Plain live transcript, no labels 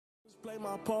Play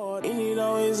my part, and it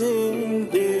always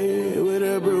ends with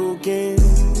a broken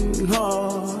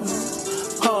heart.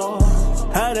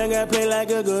 I done got played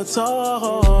like a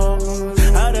guitar.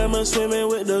 I done been swimming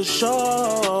with the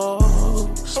sharks.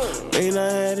 And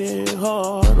I had it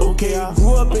hard. Okay, I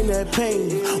grew up in that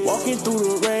pain, walking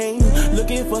through the rain,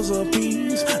 looking for some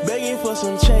peace, begging for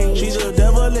some change. She's a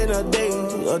devil in a day,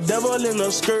 a devil in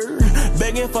a skirt,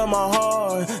 begging for my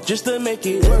heart just to make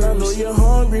it worse. I know you're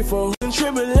hungry for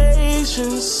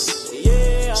tribulations.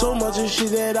 Yeah, so much of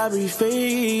shit that I be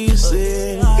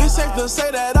facing. It's safe to say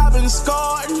that I've been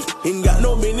scarred. Ain't got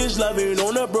no business loving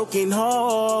on a broken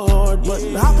heart. But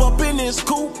hop up in this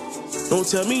coupe, don't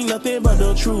tell me nothing but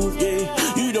the truth,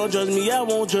 yeah. You don't judge me, I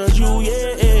won't judge you,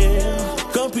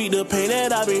 yeah. Come beat the pain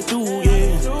that I've been through,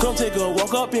 yeah. Come take a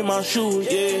walk up in my shoes,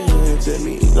 yeah. Tell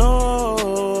me no,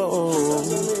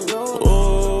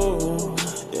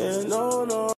 yeah,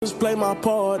 no. Just play my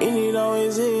part, and it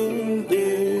always ends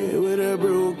with a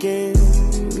broken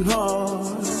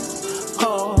heart.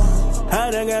 I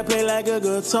done got played like a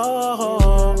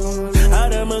guitar. I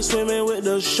done been swimming with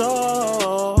the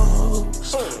sharks.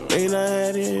 And I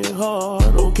had it hard.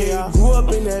 Okay, I grew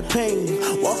up in that pain,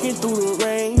 walking through the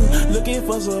rain, looking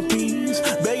for some peace,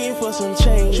 begging for some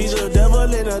change. She's a devil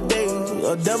in a day,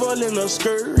 a devil in a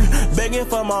skirt, begging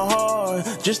for my heart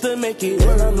just to make it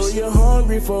worse. I know you're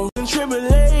hungry for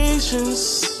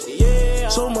tribulations. Yeah,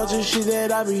 so much of shit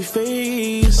that I be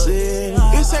facing.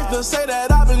 It's safe to say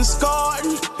that I've been scarred.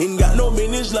 Ain't got no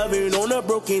business loving on a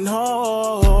broken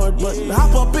heart. But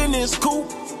hop up in this coupe,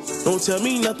 don't tell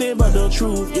me nothing but the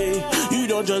truth, yeah. You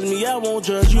don't judge me, I won't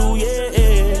judge you,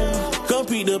 yeah. Come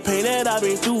beat the pain that I've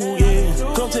been through,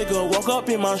 yeah. Come take a walk up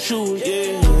in my shoes,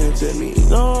 yeah. Tell me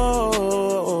no.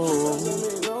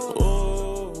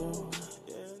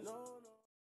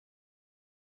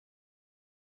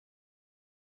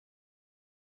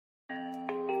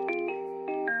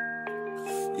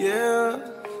 Yeah,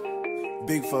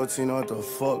 Big 14, know what the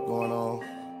fuck going on?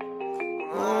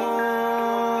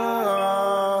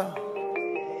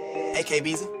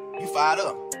 AKBZ, you fired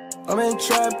up. I'm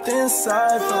trapped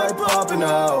inside, feel like popping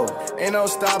out. Ain't no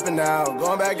stopping now,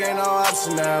 going back ain't no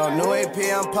option now. New AP,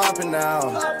 I'm popping now.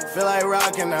 Feel like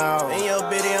rocking now. In your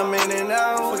bitty, I'm in and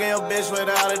out. Fucking your bitch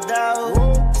without a doubt.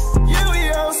 Yeah, we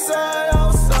outside.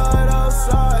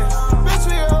 Bitch,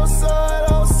 we outside.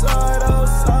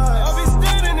 I'll be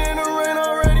standing in the rain,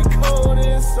 already cold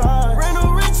inside. Rain no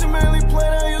rich and mainly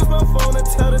plan, I use my phone to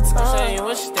tell the time. I'm saying you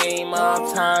a stay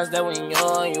mob times that we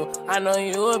on you. I know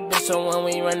you a bitch, so when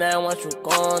we run down, what you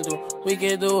gon' do? We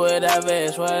can do whatever,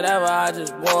 it's whatever, I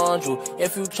just want you.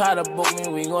 If you try to book me,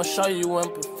 we gon' show you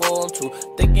and perform too.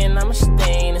 Thinking I'm a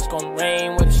stain, it's gon'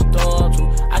 rain with a storm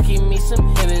too. I keep me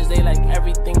some hitters, they like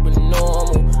everything but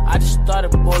normal. I just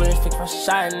started bowling, fix my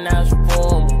shot and now it's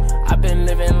formal. I've been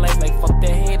living life like fuck the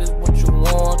haters, what you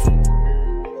want to.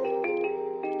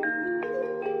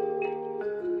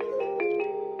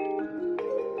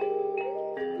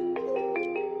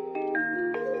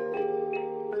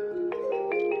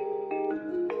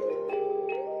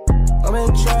 I'm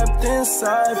trapped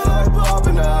inside, feel like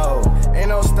popping out. Ain't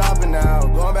no stopping now,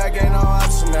 going back ain't no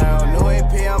option now. New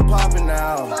AP, I'm popping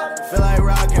now. Feel like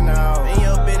rocking now. In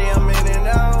your bitty, I'm in and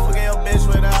out. Fucking your bitch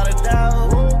without a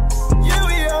doubt. Yeah,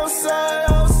 we outside.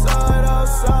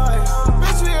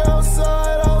 Bitch, we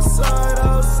outside.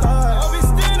 I'll be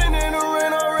standing in the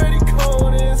rain, already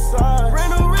cold inside. Rain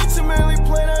no rich and mainly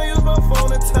plan, I use my phone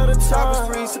to tell the time. Choppers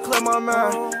freeze to clear my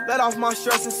mind. Let off my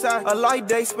stress inside. A light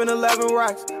day, spend 11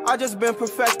 racks. I just been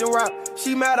perfecting rap.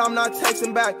 She mad, I'm not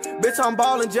texting back. Bitch, I'm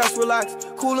ballin', just relax.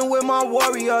 Coolin' with my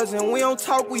warriors, and we don't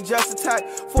talk, we just attack.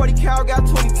 40 cal, got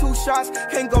 22 shots,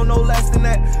 can't go no less than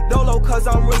that. Dolo, cause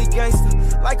I'm really gangster.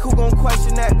 Like, who gon'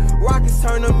 question that? Rockets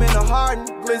turn them into hardened.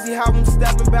 Glizzy have him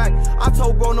stepping back. I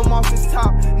told bro them off his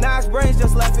top. Now his brains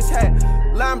just left his hat.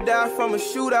 Lamb died from a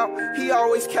shootout, he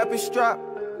always kept his strap.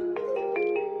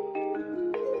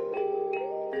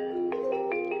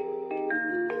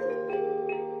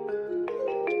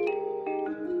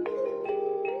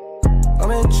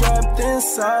 I'm trapped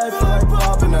inside, feel like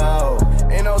popping out.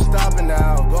 Ain't no stopping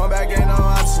now, going back ain't no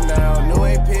option now. New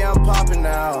AP, I'm popping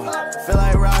now. Feel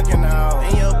like rocking now.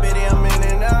 In your bitty, I'm in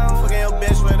and out. Fucking your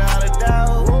bitch without a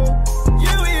doubt.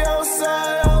 Yeah, we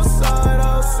outside.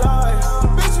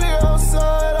 Bitch, we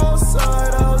outside.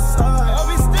 I'll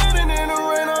be standing in the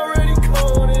rain, already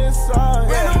cold inside.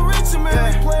 Rain no rich and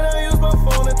mainly plan, I use my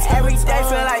phone to tell every day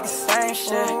feel like the same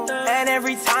shit. And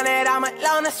every time that I'm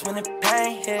alone, that's when the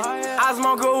pain hit. I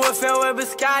smoke a wood filled with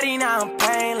biscotti, now I'm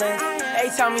painless. They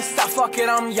tell me stop, fuck it,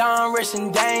 I'm young, rich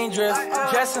and dangerous.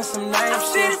 Dressing some name shit. I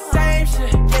see the same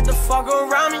shit, get the fuck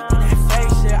around me, that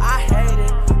fake shit. I hate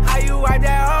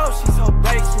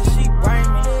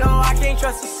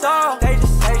soul. They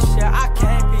just say shit I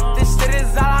can't be. This shit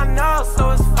is all I know, so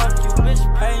it's fuck you, bitch,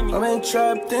 pay me. I've been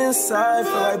trapped inside,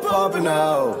 feel like popping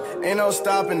out. Ain't no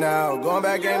stopping now, going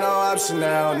back ain't no option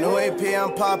now. New AP,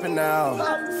 I'm popping now.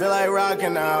 Feel like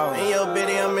rocking now. In your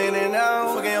bitty, I'm in and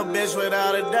out. Fucking your bitch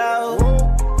without a doubt.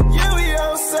 Yeah, we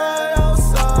outside,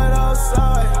 outside,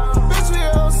 outside. Bitch, we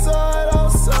outside,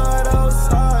 outside,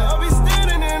 outside. I'll be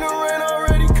standing in the rain,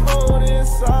 already cold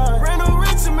inside. Ran no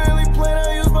rich and mainly plane,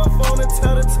 I use my phone to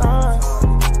tell the time.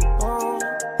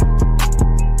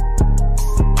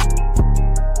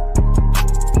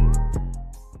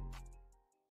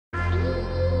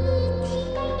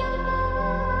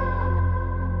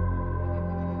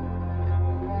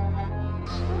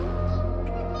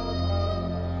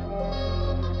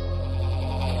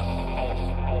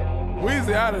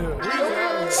 Weezy out of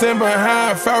here. Sitting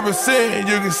behind 5%,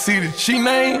 you can see the cheat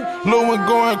name. Lil' one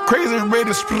going crazy, ready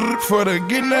to split for the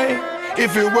good name.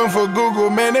 If it wasn't for Google,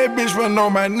 man, that bitch wouldn't know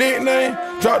my nickname.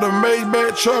 Dropped a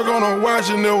Maybach truck on a watch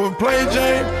and it was plain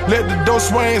Jane. Let the door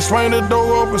swing the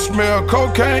door open, smell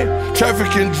cocaine.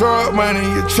 Trafficking drug money,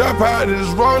 you chop out this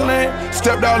road lane.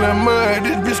 Stepped out in mud,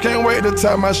 this bitch can't wait to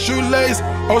tie my shoelace.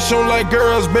 Ocean like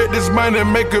girls, bet this money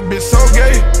make a bitch so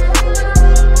gay.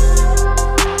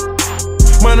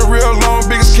 Money real long,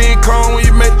 biggest King Kong when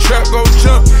you make the trap go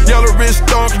jump. Yellow wrist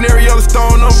stone, canary yellow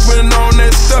stone, I'm putting on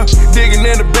that stuff. Digging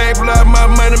in the bank, pull out my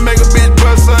money, make a bitch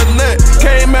bust a nut.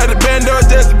 Came out the bando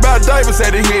just about diapers,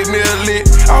 had to hit me a lick.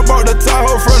 I bought the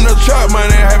Tahoe from the trap money,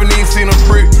 haven't even seen a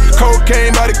brick.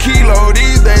 Cocaine by the kilo,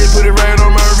 these days put it right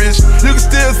on my wrist. You can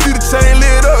still see the chain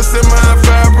lit up, set mine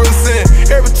 5%.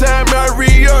 Every time I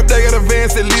re-up, they got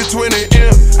advance at least 20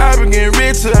 M. I been getting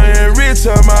richer and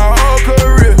richer my whole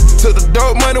career. Took the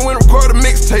dope money when I recorded a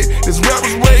mixtape. This rap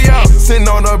was way out. Sitting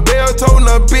on a bell, toting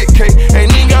a big cake.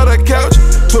 Ain't even got a couch.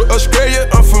 To Australia,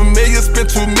 unfamiliar. Spent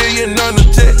 $2 million on the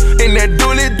jet. In that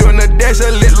dually, doing the dash.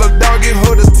 I let little dog get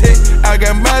hold of tech. I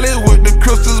got mileage with the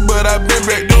crystals, but I been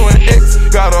back doing X.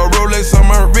 Got a Rolex on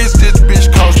my wrist. This bitch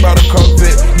cost by the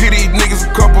Corvette. Get these niggas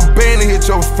a couple bands and hit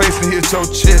your face and hit your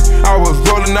chest. I was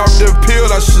rolling off the pill.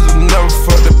 I should've never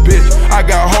fucked a bitch. I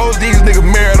got hoes, these niggas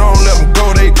married. I don't let them go,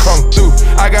 they come through.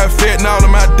 I got fat and all of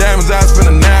my diamonds, I spend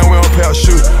a 9 on pair of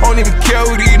shoes. Don't even care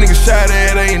who these niggas shot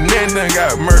at, ain't nothing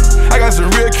got murked. I got some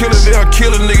real killers, they'll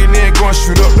kill a nigga, then go and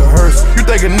shoot up the hearse. You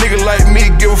think a nigga like me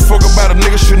give a fuck about a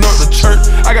nigga shooting up the church?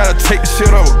 I gotta take the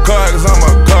shit over God, cause I'm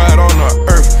a God on the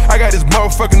earth. I got this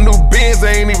motherfucking new Benz,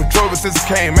 I ain't even drove it since it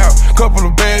came out. Couple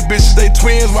of bad bitches, they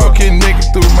twins, walking naked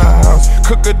through my house.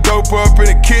 Cook a dope up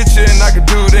in the kitchen, I can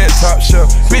do that top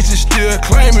shelf. Bitches still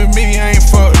claiming me, I ain't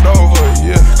fucked over,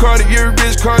 yeah. Cartier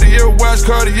wrist, Cartier watch,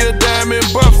 Cartier diamond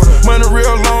buffer. Money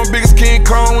real long, biggest King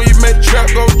Kong when you make the trap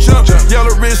go jump.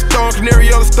 Yellow wrist stone, canary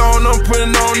yellow stone, I'm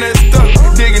putting on that stuff.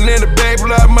 Digging in the bank,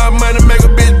 pull out my money, make a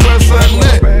bitch bust a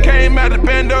nut. Came out the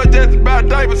bando just about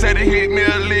diapers, had to hit me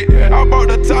a lick. I bought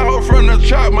the Tahoe from the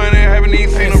trap money, haven't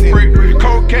even seen a brick.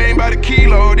 Cocaine by the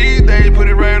kilo, these days put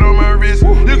it right on my wrist.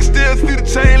 You can still see the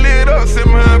chain lit up,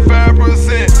 sitting behind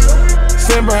 5%.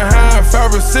 Sitting behind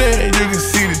 5%, you can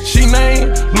see the cheat name.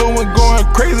 Lil' one going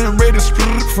crazy, ready to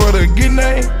split for the good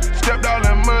name. Stepped out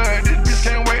in mud, this bitch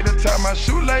can't wait to tie my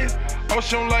shoelace.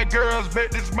 Ocean like girls,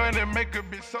 bet this money make a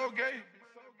bitch so gay.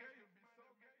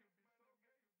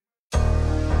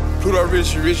 Pluto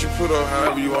Richie Pluto,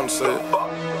 however you want to say it.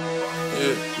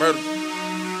 Yeah, murder.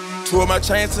 Two of my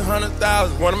chains to 100,000.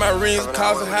 One of my rings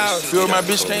cost a house. Feel my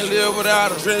bitch can't live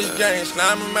without a rich gang.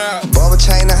 Slime him out. Bubble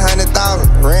chain 100,000.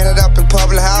 Ran it up in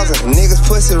public housing. Niggas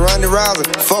pussy run the rouser.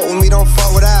 Fuck with me, don't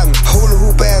fuck without me. Hula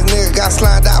hoop ass nigga got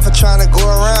slimed out for trying to go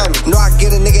around me. Know I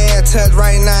get a nigga ass touch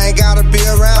right now, ain't gotta be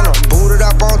around him. Booted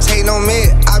up, don't take no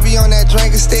med. I be on that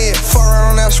drink instead. Fuck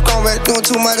around on that scrum back, doing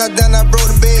too much, I done, I broke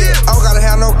the bed. I don't gotta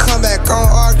have no comeback, I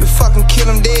don't argue, fucking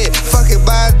kill him dead. Fuck it,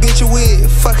 buy his bitch a wig.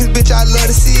 Fuck his bitch, I love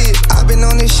to see it. I been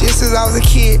on this shit since I was a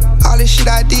kid. All this shit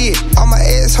I did. All my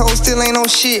assholes still ain't on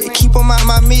shit. Keep them out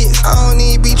my midst. I don't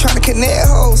even be trying to connect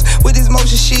hoes with this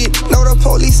motion shit. Know the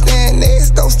police stand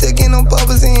next, don't still get them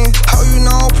bubbles in. How you know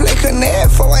I don't play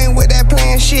connect, for I ain't with that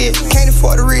playing shit. Can't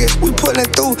afford the risk, we pulling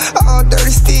through all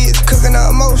dirty sticks. Cooking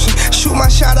up emotion, shoot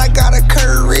my shot, I got a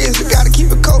curved wrist. Gotta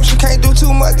keep it kosher, can't do too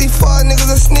much, these fuck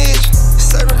niggas a snitch.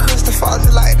 Serving crystal falls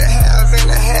like the haves and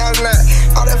the have not.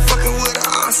 All that fucking with the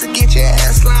odds to get your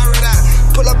ass slide right out.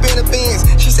 Pull up in the Benz,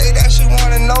 she say that she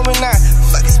wanna know me now.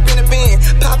 Fucking spin a bin,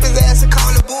 pop his ass and call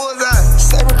the bullseye.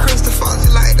 Serving crystal falls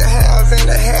like the haves and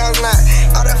the have not.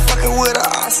 All that fucking with the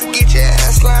odds to get your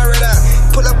ass slide right out.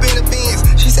 Pull up in the Benz,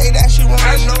 she say that she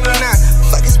wanna know me now.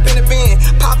 Fucking spin a bin,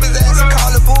 pop his ass and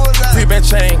call the bullseye. We been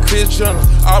chain, Chris Jenner.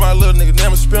 All my little niggas,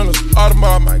 never spinners. All them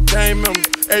all my game members.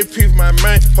 AP for my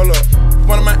main, hold up.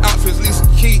 One of my outfits, Lisa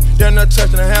Key. They're not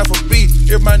touching a half a beat.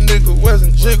 If my nigga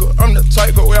wasn't jiggle, I'm the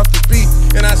type go after beat.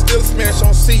 And I still smash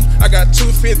on C. I got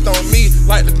 2/5 on me,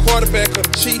 like the quarterback of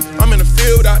the Chief. I'm in the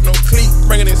field without no cleat,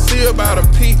 bringing it seal by the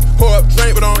P. Pour up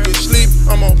drink, but don't get sleep.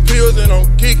 I'm on pills and on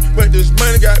geek, but this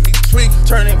money got me tweaked.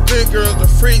 Turning good girls to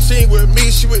free. She ain't with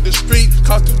me, she with the street.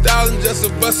 Cost $2,000 just a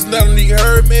bus, and I don't need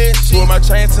her, man. She with my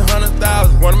chain to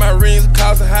 100,000. One of my rings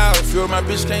cost a house. Feel my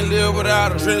bitch can't live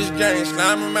without her. Finish gang,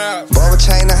 slime them out. Bubble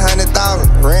chain 100,000,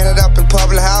 ran it up in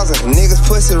public housing. Niggas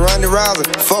pussy run the rouser.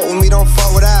 Fuck with me, don't fuck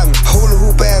without me. Hula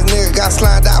hoop ass nigga got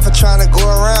slimed out for trying to go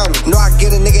around me. Know I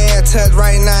get a nigga ass touch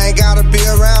right now, ain't gotta be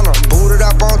around him. Booted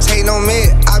up, don't take no med.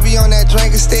 I be on that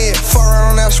drink instead. Fuck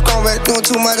around on that scrum back, doing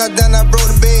too much, I done, I broke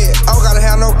the bed. I don't gotta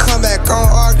have no comeback, I don't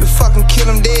argue, fucking kill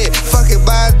him dead. Fuck it,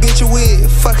 buy his bitch a wig.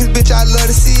 Fuck his bitch, I love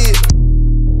to see it.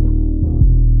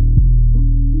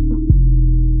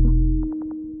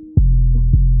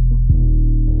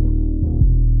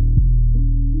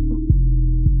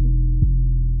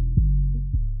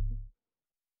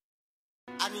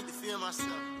 I need to feel myself.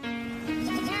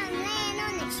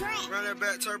 Run that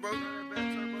back, turbo.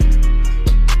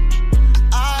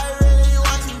 I really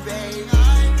want you, babe.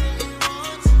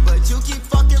 But you keep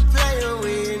fucking playing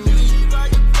with me.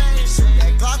 Shoot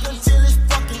that Glock until it's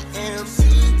fucking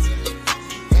empty.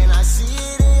 And I see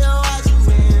it in your eyes, you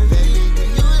win, baby.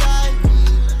 You like me,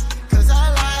 cause I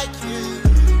like you.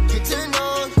 Get to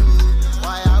know you,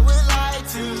 why I would lie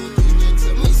to you. Give it to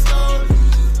me slowly,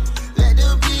 let the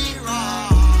beat ride.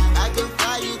 I can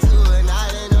fly you to an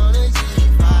island on a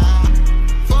G5.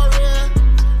 For real,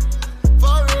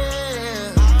 for real,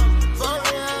 for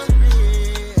real,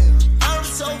 real. I'm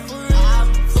so for real,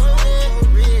 for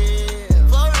real,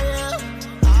 for real,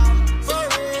 for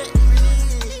real, real.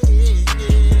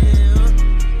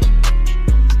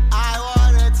 I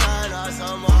wanna turn us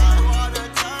some more.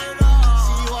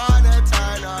 She wanna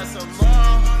turn us some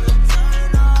more.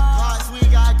 Plus we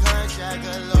got contract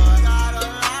galore.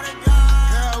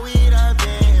 Girl, we done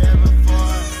been here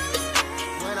before.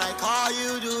 When I call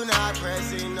you, do not press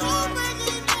ignore.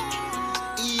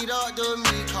 Eat up the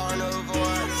meat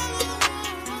carnivore.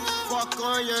 Fuck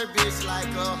on your bitch like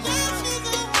a whore.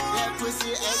 That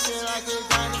pussy acting like a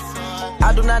dinosaur.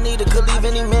 I do not need her, could leave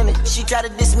any minute. She try to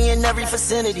diss me in every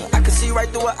vicinity. I can see right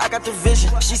through her, I got the vision.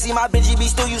 She see my Benji B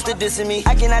still used to dissing me.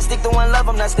 I cannot stick to one love,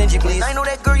 I'm not stingy, please. I know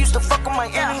that girl used to fuck with my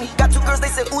enemy. Got 2 girls, they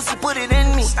said, Uzi, put it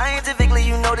in me. Scientifically,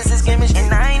 you know this is chemistry.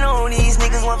 And I know these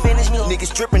niggas won't finish me.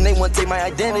 Niggas tripping, they want to take my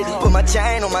identity. Put my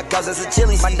chain on my cause that's a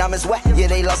Chili's. My diamonds wet, yeah,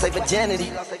 they lost their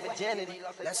virginity.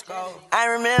 Let's go. I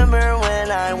remember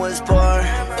when I was poor.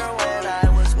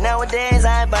 Nowadays,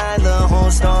 I buy the whole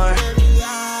store.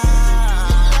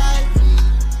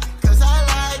 Cause I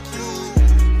like you,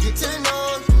 get to know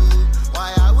you,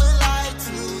 why I would lie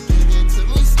to. Give it to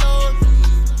me slowly,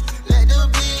 let the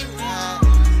beat ride.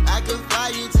 I can fly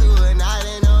you to an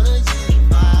island on a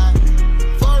G5.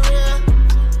 For real,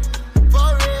 for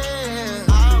real,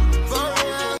 for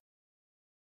real.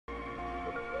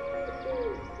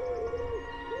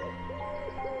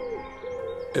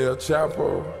 El Chapo,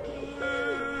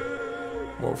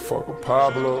 motherfucker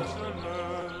Pablo.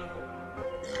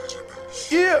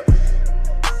 Yeah,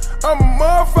 I'm a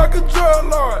motherfucking drug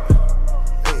lord.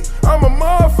 I'm a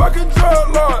motherfucking drug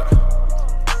lord.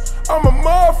 I'm a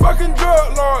motherfucking drug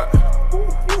lord.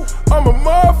 I'm a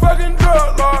motherfucking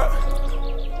drug lord.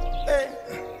 Hey,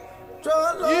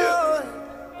 drug lord, Yeah.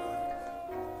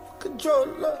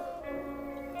 controller,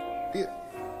 yeah,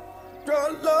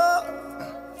 drug lord.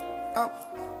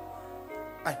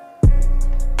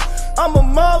 I'm a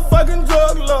motherfucking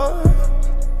drug lord.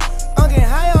 I'm getting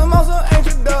high, I'm on some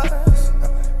ancient dust.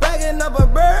 Backing up a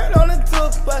bird on the tour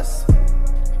bus.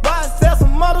 Why I sell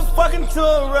some motherfucking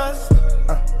tourists?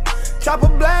 Chop a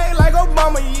black like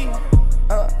Obama,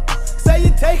 yeah. Say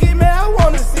you take it, man, I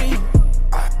wanna see.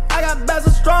 I got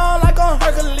bezel strong like on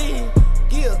Hercules.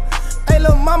 Yeah. Hey,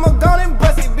 little mama gone in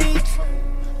Bussy Beach.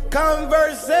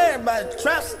 Converse by the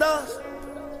trap stars.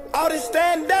 All this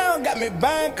stand down got me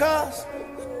buying cars.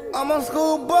 I'm on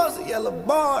school bus, yellow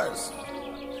bars.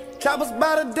 Choppers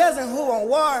by the dozen, who on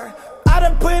war? I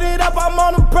done put it up, I'm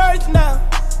on the perch now.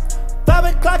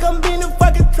 5 o'clock, I'm beating the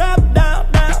fucking trap down,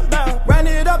 down, down. Ran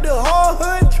it up, the whole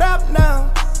hood trap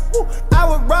now. Woo. I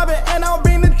was robbing and I'll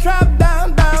bring the trap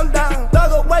down, down, down.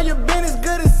 Thug up where you been, it's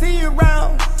good to see you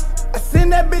around. I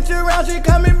send that bitch around, she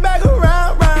coming back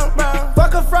around, round, round.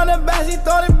 Fuck her front and back, she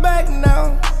throw it back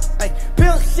now. Ay,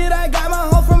 pimp shit, I got my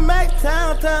home from Mac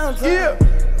Town, town, Yeah,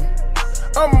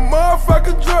 I'm a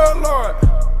motherfucking drug lord.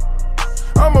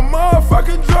 I'm a motherfucking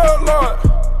motherfucking drug lord.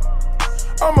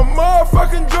 I'm a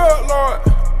motherfucking drug lord.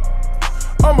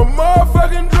 I'm a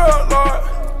motherfucking drug lord.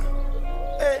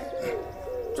 Hey,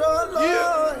 drug lord.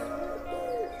 Yeah.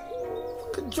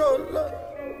 Drug lord.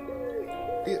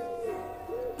 Yeah.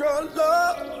 Drug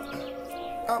lord.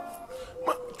 I'm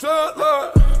my drug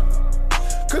lord.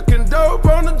 Cooking dope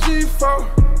on the G4.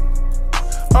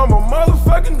 I'm a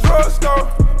motherfucking drugstore.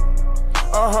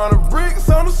 100 bricks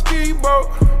on the ski boat.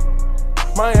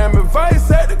 Miami Vice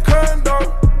at the condo.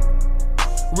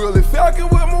 Really fucking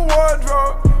with my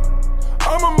wardrobe.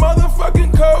 I'm a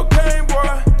motherfucking cocaine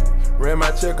boy. Ran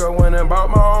my check up, went and bought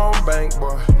my own bank,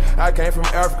 boy. I came from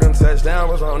African touchdown,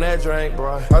 was on that drink,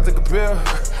 boy. I took a pill,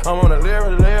 I'm on a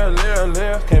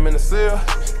live. Came in the seal.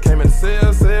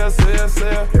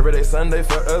 Every day Sunday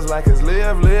for us like it's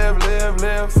live.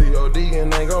 COD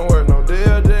and ain't gon' work no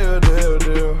deal.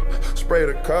 Spray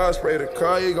the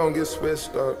car, you gon' get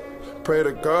switched up. Pray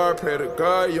to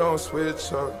God, you don't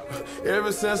switch up.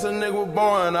 Ever since a nigga was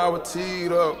born, I was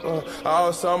teed up.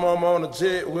 All summer I'm on a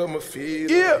jet with my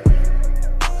feet up. Yeah,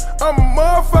 I'm a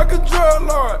motherfucking drug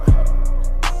lord.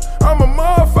 I'm a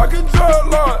motherfucking drug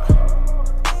lord.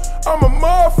 I'm a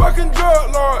motherfucking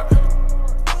drug lord.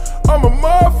 I'm a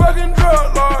motherfucking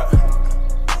drug lord.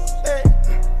 Hey,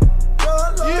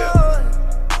 drug lord. Yeah.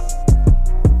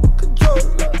 Drug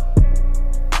lord.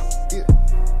 Yeah.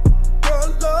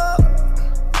 Drug lord.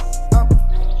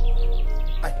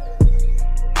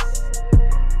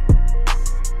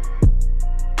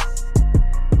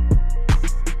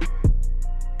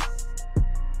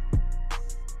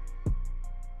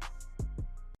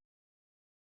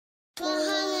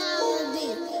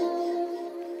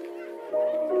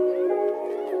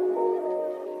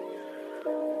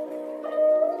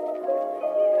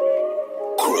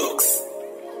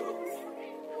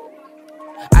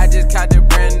 I just caught the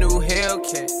brand new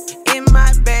Hellcat in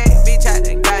my bag, bitch. I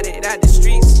done got it out the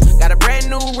streets. Got a brand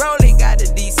new Rollie, got a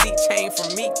DC chain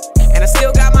from me, and I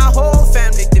still got my whole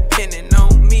family depending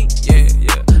on me. Yeah.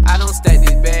 I don't stack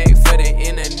this bag for the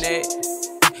internet.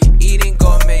 Eating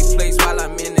gourmet plates while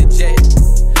I'm in the jet.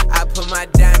 I put my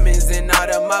diamonds in all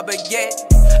of my baguette.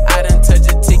 I done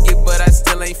touched a ticket, but I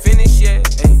still ain't finished yet.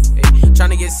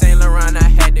 Tryna get Saint Laurent, I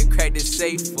had to crack the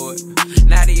safe for it.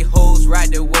 Now these hoes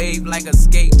ride the wave like a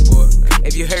skateboard.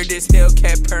 If you heard this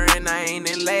Hellcat purring, I ain't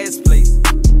in last place.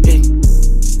 Yeah,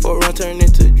 4 round turned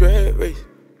into a drag race.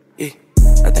 Yeah,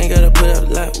 I think I done put out a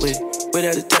lot with it.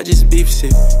 Without the top, just beef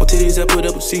shit. On titties, I put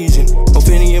up a season. On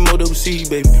Finny and Mo double C,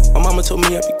 baby. My mama told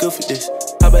me I'd be good for this.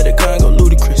 How about the car and go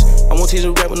ludicrous? I won't tease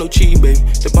a rap with no cheese, baby.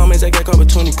 The bombers I got caught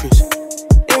with 20 Chris.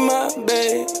 In my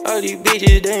bag, all these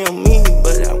bitches, they on me,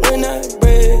 but I went out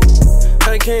bread.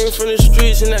 I came from the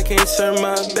streets and I can't turn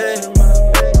my back.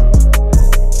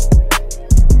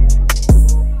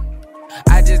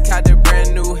 I just caught the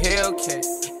brand new Hellcat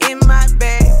in my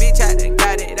bag, bitch. I done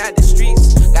got it out the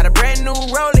streets. Got a brand new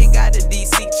Rollie, got a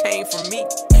DC chain from me,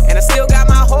 and I still got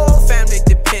my whole family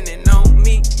depending on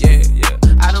me. Yeah.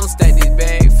 I don't stack this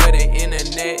bag for the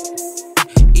internet.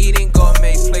 Eating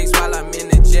gourmet plates while I'm in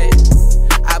the jet.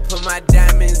 I put my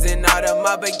diamonds in all of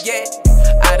my baguette.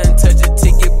 I done touched a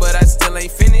ticket, but I still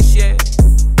ain't finished yet.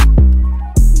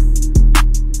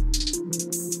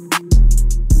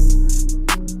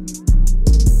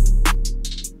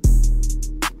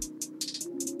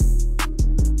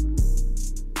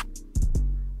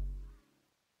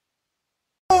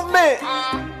 Movement.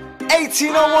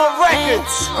 1801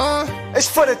 Records. It's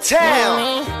for the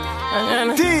town.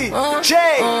 DJ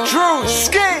Drew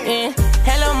Ski.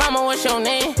 Hello mama, what's your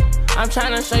name? I'm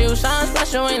tryna show you something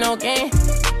special, ain't no game.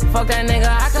 Fuck that nigga,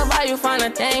 I could buy you finer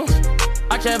things.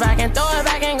 Arch your back and throw it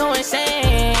back and go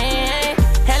insane.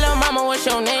 Hello mama, what's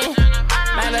your name?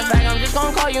 Matter of fact, I'm just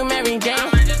gon' call you Mary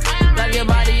Jane. Love your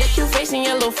body, yet you facing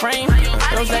your little frame.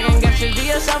 Don't second guess, just be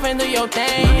yourself and do your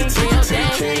thing. Do your thing.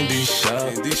 Candy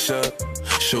shop.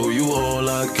 Show you all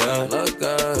I got. I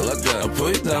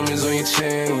put diamonds on your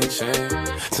chain.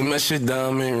 To match your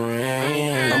diamond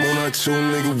ring. I'm on a 2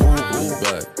 nigga woo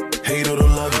back. Hate or to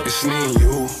love it, it's me and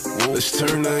you. Let's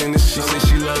turn her in and she say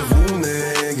she love who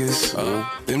niggas.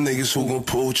 Them niggas who gon'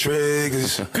 pull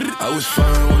triggers. I was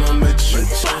fine when I met you.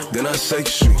 Then I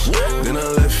sex you. Then I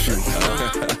left you.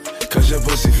 Cause your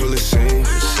pussy feel the same.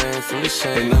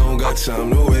 And I don't got time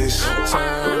to waste.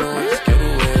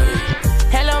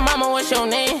 Hello mama, what's your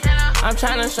name? I'm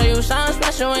tryna show you something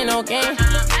special, ain't no game.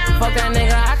 Fuck that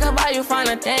nigga, I could buy you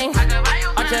finer things.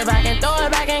 Arch your back and throw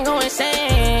it back and go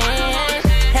insane.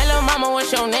 Hello mama,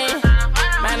 what's your name?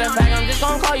 Matter of fact, I'm just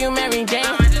gon' call you Mary Jane.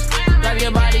 Love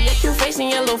your body, yet you facing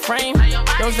your your little frame.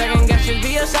 Don't second guess, just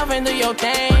be yourself and do your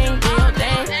thing. Do your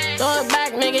thing. Throw it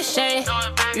back, make it shake.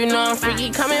 You know I'm freaky,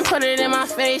 come and put it in my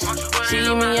face. She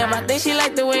eat me up, I think she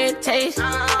like the way it tastes.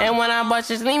 And when I bust,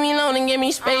 just leave me alone and give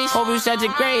me space. Hope you set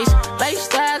your grace.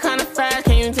 Lifestyle kinda fast,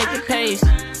 can you take the pace?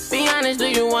 Be honest, do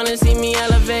you wanna see me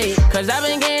elevate? Cause I've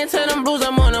been getting to them blues,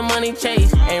 I'm on a money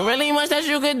chase. Ain't really much that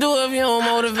you could do if you don't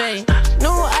motivate. New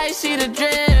ice, see the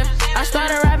drift. I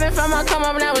started rapping from my come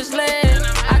up, now it's lit.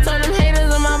 I told them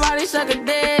haters on my body, suck a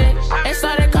dick. They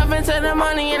started cuffing to the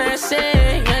money and that's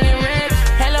it. Young and rich.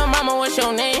 Hello mama, what's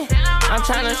your name? I'm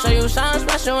tryna show you something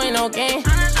special, ain't no game.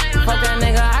 Fuck that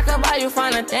nigga, I could buy you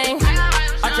finer things.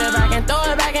 Arch your back and throw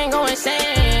it back and go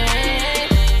insane.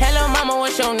 Hello mama,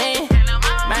 what's your name?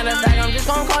 Matter of fact, I'm just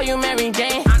gon' call you Mary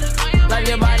Jane. Love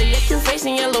your body, if you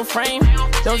facing your little frame.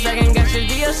 Don't second guess, just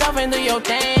be yourself and do your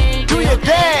thing. Do your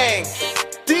thing.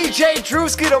 DJ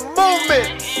Drewski the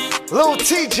movement. Lil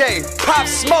TJ, Pop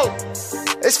Smoke.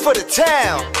 It's for the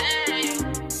town.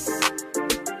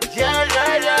 Yeah,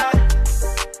 yeah, yeah.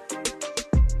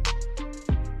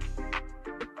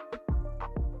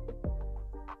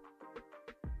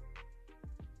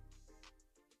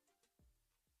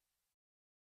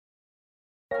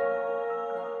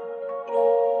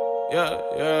 Yeah,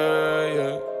 yeah,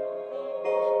 yeah.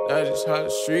 That is how the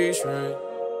streets ran.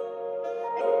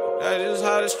 That is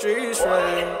how the streets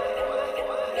ran.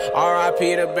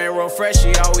 R.I.P. to Ben real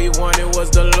freshy, all we wanted was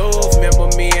the loot. Remember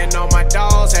me and all my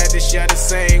dogs had to share the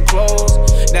same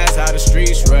clothes. That's how the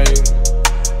streets rain.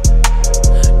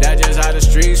 That's just how the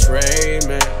streets rain,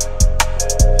 man.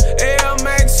 Air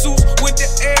Max suits with the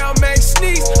Air Max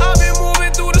sneaks. I've been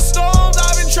moving through the storms,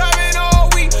 I've been traveling all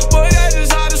week, but that's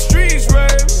just how the streets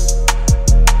rain.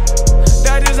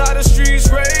 That's just how the streets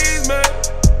rain, man.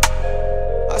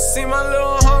 I see my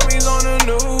little homies on the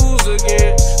news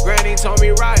again. Granny told me,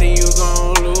 Roddy, you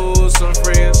gon' lose some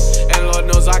friends. And Lord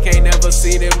knows I can't never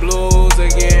see them blues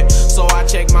again. So I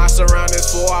check my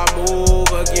surroundings before I move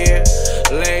again.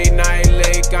 Late night,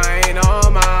 I ain't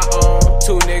on my own.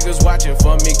 Two niggas watching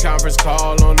for me, conference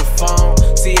call on the phone.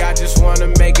 See, I just wanna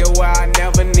make it where I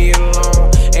never need a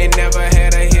loan. Ain't never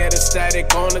had to hear the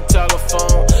static on the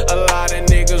telephone. A lot of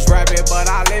niggas rapping, but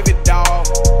I live it, dawg.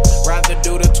 Rather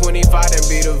do the 25 than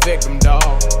be the victim,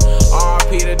 dawg.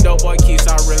 R.I.P. the dope boy Keys,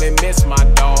 I really miss my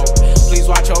dog. Please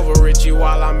watch over Richie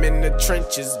while I'm in the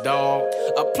trenches, dawg.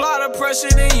 Apply the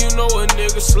pressure, then you know a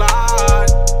nigga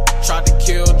slide. Tried to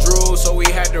kill Drew, so we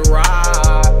had to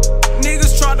ride.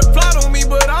 Niggas tried to plot on me,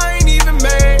 but I ain't even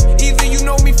mad. Either you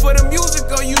know me for the music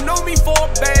or you know me for a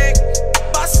bag.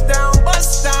 Bust down,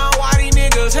 why these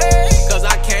niggas hate? Cause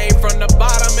I came from the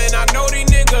bottom and I know these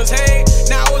niggas hate.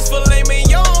 Now it's filet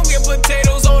mignon, get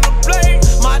potatoes on the plate.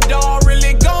 My dog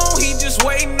really gone, he just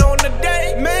waiting on the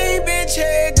day. Main bitch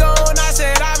head gone, I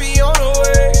said I be on the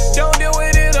way. Don't deal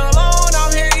with it alone, I'm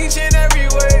here each and every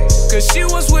way. Cause she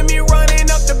was with me running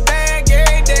up the bag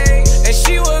every day. And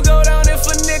she would go down if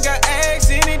a nigga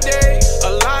asks any day.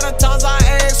 A lot of times I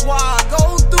ask why I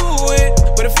go through it.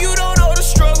 But if you don't know the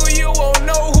struggle, you won't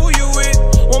know who you with.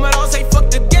 Woman, I'll say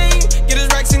fuck the game, get his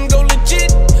racks and go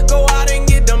legit. Go out and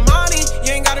get the money,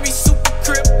 you ain't gotta be super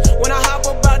crip. When I hop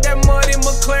about that muddy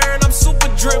McLaren, I'm super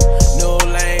drip. No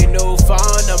lane, no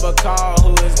phone number, call,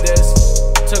 who is this?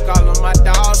 Took all of my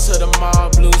dogs to the mall,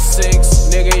 blue 6.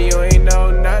 Nigga, you ain't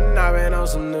know nothing, I been on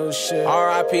some new shit.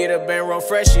 R.I.P. to Ben real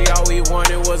freshy, all we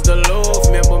wanted was the loot.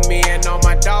 Remember me and all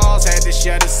my dogs had to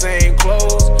share the same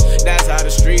clothes. That's how the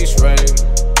streets rain.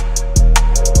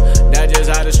 That's just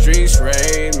how the streets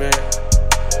rain, man.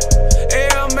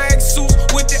 Air Max suits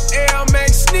with the Air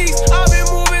Max sneaks. I've been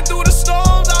moving through the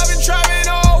storms, I've been traveling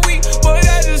all week, but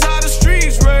that's just how the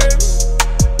streets rain.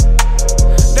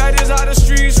 That's just how the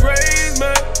streets rain,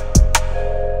 man.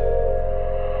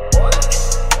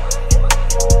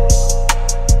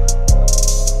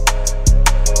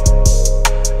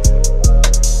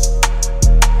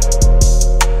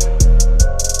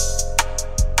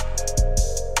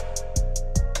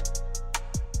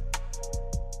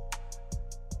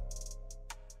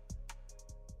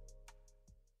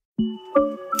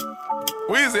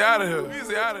 Weezy out of here.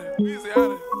 Weezy out of here. Weezy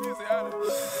out of here. Weezy out of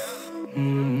here.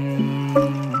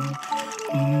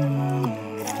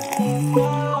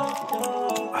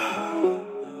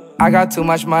 I got too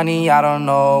much money, I don't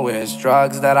know which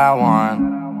drugs that I want.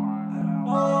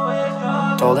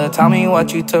 Told her, tell me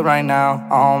what you took right now,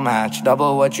 I'll match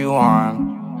double what you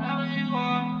want.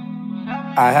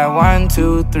 I have 1,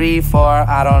 2, 3, 4,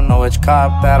 I don't know which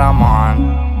cup that I'm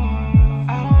on.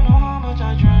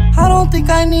 I don't think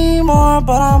I need more,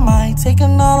 but I might take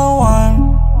another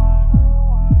one.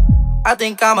 I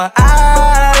think I'm an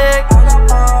addict,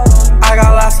 I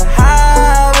got lots of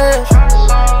highs. childish.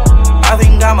 I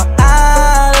think I'm an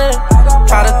addict.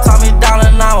 Try to talk me down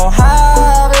and I won't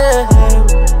have it.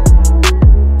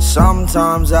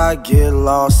 Sometimes I get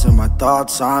lost in my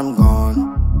thoughts, I'm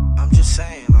gone. I'm just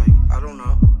saying, like, I don't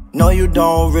know. No, you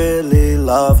don't really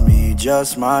love me,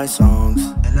 just my songs.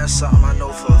 And that's something I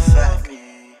know for a fact.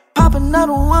 Pop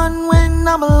another one when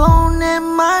I'm alone in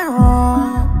my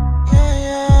room.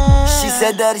 She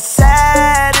said that it's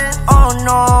sad, oh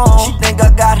no. She think I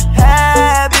got a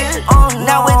habit, oh no.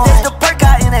 Nowadays the perk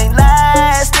out, it ain't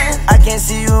lasting. I can't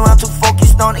see you, I'm too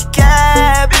focused on the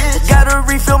cabbage. Gotta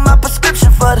refill my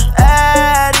prescription for the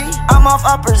addy. I'm off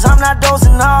uppers, I'm not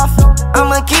dozing off.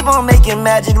 I'ma keep on making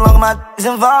magic long my is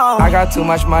involved. I got too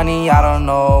much money, I don't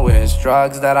know which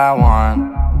drugs that I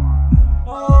want.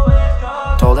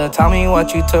 Told her, tell me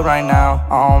what you took right now.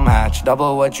 I'll match,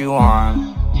 double what you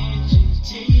want.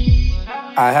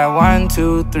 I had 1,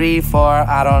 2, 3, 4.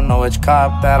 I don't know which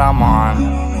cup that I'm on.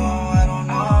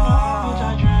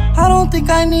 I don't think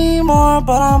I need more,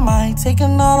 but I might take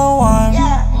another one.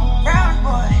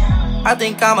 I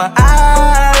think I'm an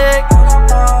addict.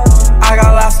 I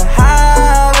got lots of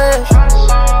habits.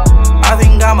 I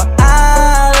think I'm an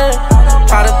addict.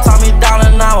 Try to talk me down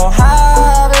and I won't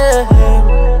have it.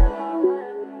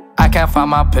 I can't find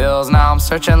my pills, now I'm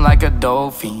searching like a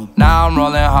dope fiend. Now I'm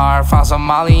rolling hard, found some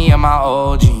Molly in my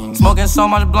old jeans. Smoking so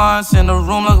much blunts in the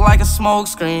room, look like a smoke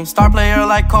screen. Star player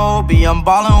like Kobe, I'm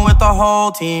ballin' with the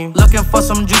whole team. Looking for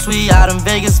some juice, we out in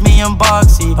Vegas, me and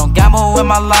Bugsy. Don't gamble with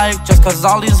my life, just cause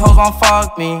all these hoes won't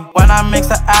fuck me. When I mix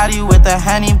the Addy with the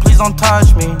Henny, please don't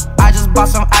touch me. I just bought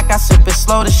some I sip it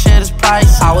slow, this shit is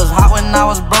pricey. I was hot when I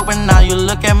was broke, but now you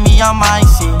look at me, I'm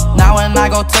icy. Now when I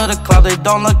go to the club, they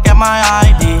don't look at my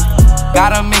ID.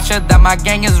 Gotta make sure that my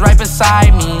gang is right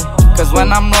beside me, cause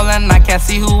when I'm rolling, I can't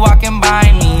see who walking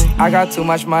by me. I got too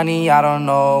much money, I don't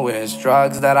know which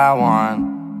drugs that I want.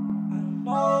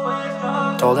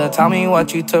 Told her, tell me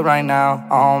what you took right now.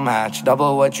 I'll match,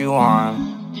 double what you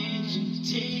want.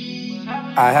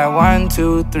 I had 1,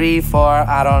 2, 3, 4.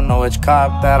 I don't know which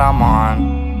cup that I'm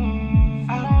on.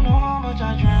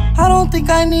 I don't think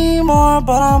I need more,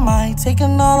 but I might take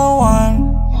another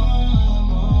one.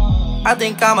 I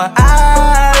think I'm an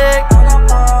addict.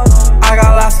 I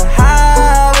got lots of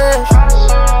habits.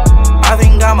 I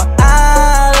think I'm an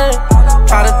addict.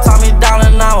 Try to talk me down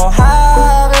and I won't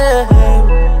have it.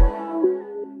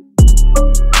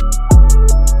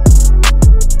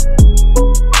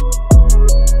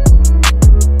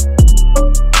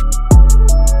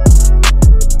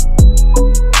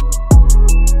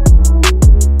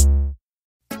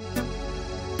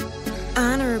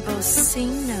 Honorable C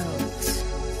note.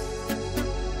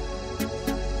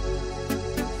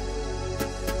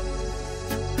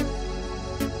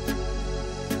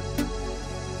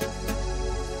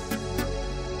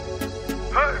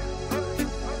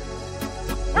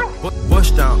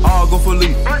 Bust down, all go for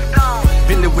leave.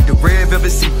 Bentley with the red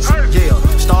velvet seats. Yeah,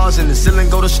 stars in the ceiling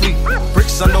go to sleep.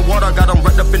 Bricks underwater, got them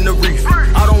wrapped up in the reef.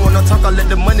 I don't wanna talk, I let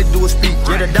the money do a speak.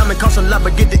 Yeah, the diamond cost a lot,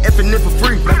 but get the effing in for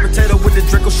free. Black potato with the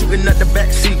Draco shooting at the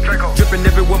back seat. Dripping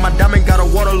everywhere, my diamond got a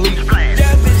water leak.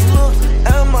 That bitch look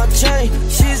at my chain.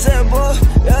 She said, boy,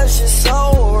 that shit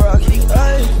so rocky.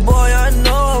 Hey, boy, I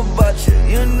know about you.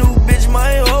 You new bitch,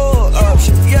 my whole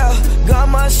option. Yeah, got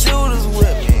my shooters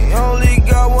with me. Only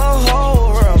got one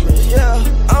hole around me. Yeah,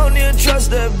 I don't even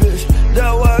trust that bitch.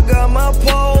 That's why I got my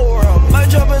pole around me. I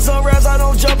jump in some raps, I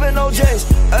don't jump in no J's.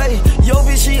 Hey, yo,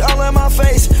 bitch, she all in my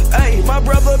face. Hey, my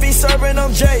brother be serving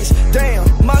them J's. Damn,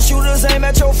 my shooters aim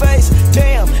at your face.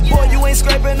 Damn, boy, you ain't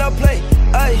scraping the plate.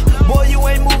 Hey, boy, you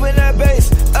ain't moving that bass.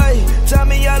 Hey, tell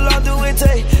me how long do it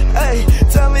take? Hey,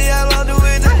 tell me how long do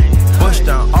it take? Bust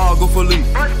down, all go for leave.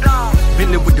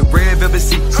 Bentley with the red velvet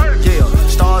seats. Yeah,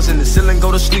 stars in the ceiling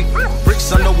go to sleep.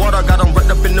 Bricks underwater, got them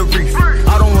wrapped up in the reef.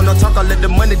 I don't wanna talk, I let the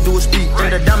money do a speak.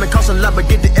 And the diamond cost a lot, but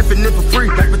get the effing in for free.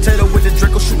 Black potato with the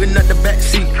Draco shooting at the back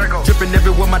seat. Dripping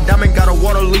everywhere, my diamond got a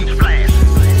water leak.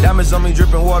 Diamonds on me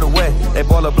dripping water wet. They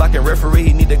ball a blocking referee,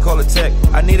 he need to call a tech.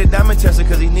 I need a diamond tester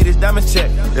cause he need his diamonds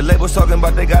checked. The label's talking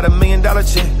about they got $1 million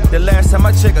check. The last time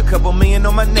I checked, a couple million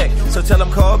on my neck. So tell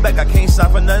them call back, I can't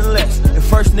sign for nothing less. The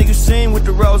first nigga seen with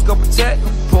the rose go protect.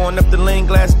 Pouring up the lean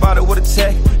glass bottle with a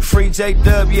tech. Free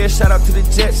J-Dub, yeah, shout out to the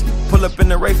Jets. Pull up in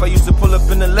the Wraith, I used to pull up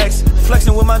in the Lex.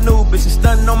 Flexing with my new bitch and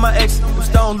stunning on my ex. Them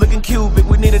stones looking cubic,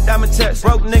 we need a diamond test.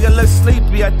 Broke nigga look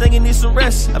sleepy, I think he needs some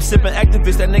rest. I'm sipping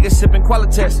activist, that nigga sipping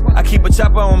Qualitas. I keep a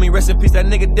chopper on me, rest in peace, that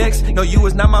nigga Dex. No, you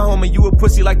is not my homie, you a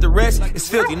pussy like the rest. It's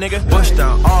filthy, nigga. Bust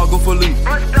down, all go for leave.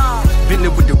 Bentley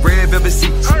with the red velvet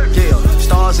seats. Yeah,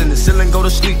 stars Stars in the ceiling, go to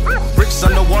sleep. Bricks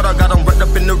underwater, got them wrapped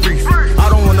up in the reef. I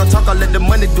don't wanna talk, I let the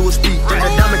money do a speak. And the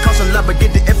diamond cost a lot, but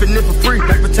get the infinite for free.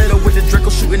 Like potato with the Draco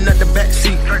shooting at the back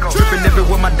seat. Dripping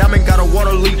everywhere, my diamond got a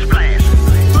water leak.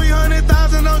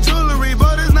 300,000 on jewelry,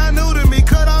 but it's not new to me.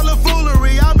 Cut all the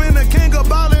foolery. I've been the king of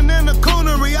ballin' in the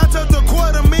coonery. I took the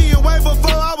 $250,000 way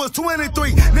before I was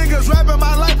 23. Niggas rapping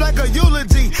my life like a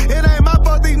eulogy. It ain't my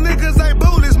fault, these niggas ain't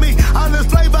bullies me. I'm the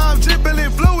flavor, I'm dripping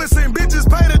influencing. Bitches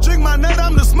pay to drink my nut,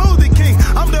 I'm the smoothie king.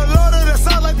 I'm the lord of the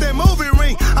south like that movie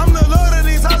ring. I'm the lord of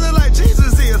these houses like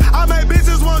Jesus is. I make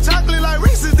bitches want chocolate like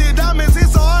Reese's did. Diamonds hit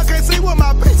so hard, can't see what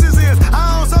my bitches is.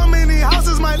 I own so many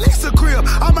houses, my lease a crib.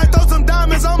 I might throw some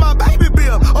diamonds on my baby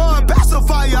bill or a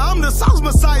pacifier. I'm the sauce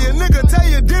messiah. Nigga tell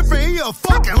you different, he a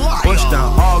fucking liar. Bust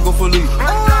down, all go for leap.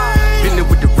 Bentley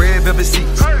with the red velvet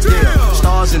seats. Yeah,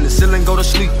 stars in the ceiling, go to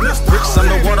sleep. Bricks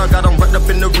underwater, got them wrapped up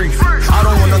in the reef. I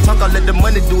don't wanna talk, I let the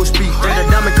money do a speak. And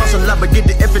the diamond cost a lot, but get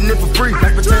the infinite for free.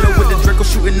 Like potato with the Draco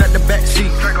shooting at the back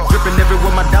seat. Dripping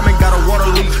everywhere, my diamond got a water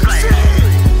leak.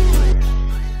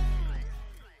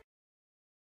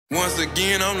 Once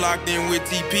again, I'm locked in with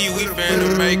TP. We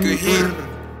finna make a hit.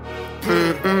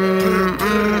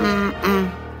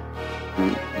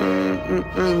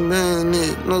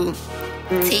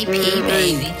 TP,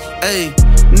 baby. Hey,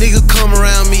 nigga come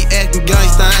around me acting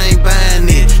gangsta, I ain't buying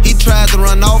it. He tried to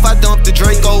run off, I dumped the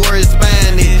Draco where it's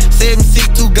Spanish.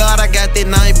 762 God, I got that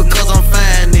name because I'm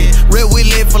fine it. Red we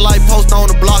live for like post on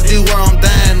the block, this where I'm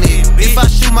dying it. If I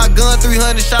shoot my gun,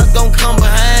 300 shots gon' come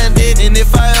behind it. And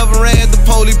if I ever ran, the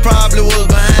police probably was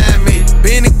behind me.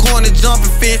 Been in corner,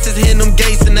 jumping fences, hitting them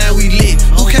gates, and now we lit.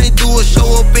 Who can't do a show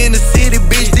up in the city,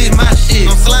 bitch, this my shit.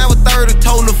 I'm slime with 30,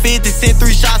 told them 50, sent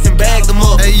 3 shots and bagged them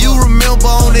up. Hey, you remember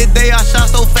on that day I shot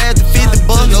so fast to 50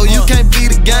 bucks? No, you can't be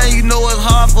the gang, you know it's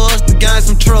hard for us to gain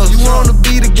some trust. You wanna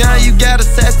be the gang, you gotta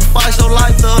sacrifice your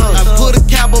life to us. I put a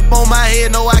cap up on my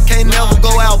head, no, I can't never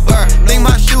go out burr. Think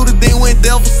my shooter then went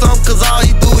there for something, cause all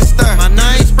he do is stir. My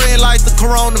name spread like the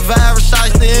coronavirus,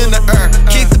 shots in the air.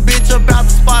 Kick the bitch up out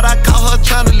the spot, I caught her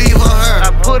tryna leave her.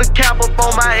 I put a cap up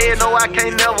on my head, no, I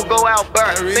can't never go out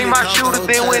burr. Think my shooter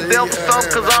then went there for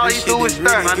something, cause all he do is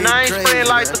stir. My name spread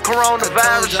like the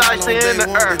coronavirus, shots in the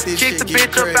air. Kick the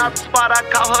bitch up out the spot, I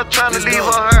caught her tryna leave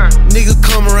her. Nigga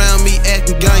come around me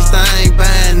acting gangsta, I ain't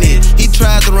buying it. He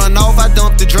tried to run off, I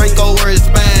dumped the Draco where it's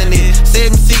Spanish.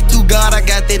 762 God, I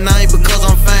got that name because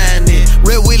I'm fine it.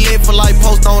 Red we live for like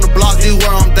post on the block, this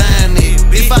where I'm dying it.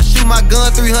 If I shoot my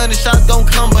gun, 300 shots gon'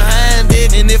 come behind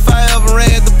it. And if I ever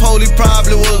ran, the police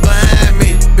probably was behind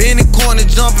me. Been in corner,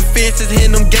 jumping fences,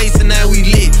 hitting them gates, and now we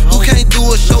lit. Who can't do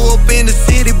a show up in the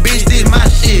city, bitch, this my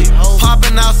shit.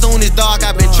 Popping out soon as dark,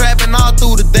 I been trapping all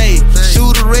through the day.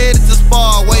 Shooter ready to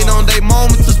spar, wait on they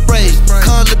moment to spray.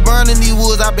 Constantly burning these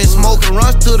woods, I been smoking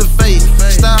runs to the face.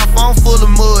 Styrofoam full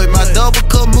of mud, my double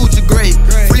cup moochie great.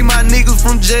 Free my niggas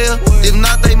from jail, if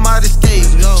not they might escape.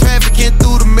 Trafficking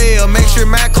through the mail, make sure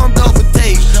man come double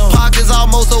tape. Pockets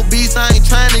almost obese, I ain't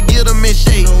trying to get them in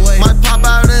shape. Might pop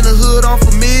out in the hood, I'm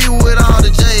familiar with all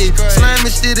the J's.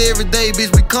 Slamming shit every day,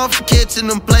 bitch, we come from catching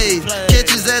them plays.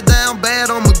 Catches that down bad,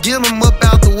 I'ma get them up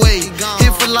out the way.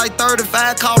 Hit for like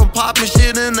 35, caught them popping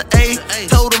shit in the A.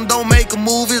 Told them don't make a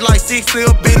move, it's like 60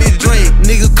 up in his drink.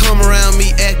 Nigga come around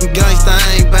me acting gangsta,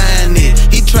 I ain't buying it.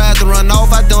 He tried to run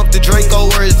off, I dumped the Draco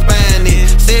where it's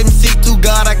Spanish. 762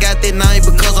 God, I got that name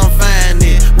because I'm fine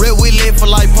it. Red we live for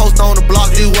like post on the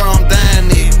block, this where I'm dying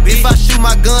it. If I shoot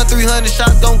my gun, 300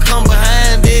 shots gon' come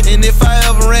behind it. And if I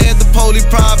ever ran, the police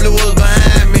probably was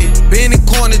behind me. Been in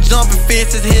corner, jumping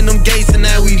fences, hitting them gates, and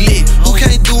now we lit. Who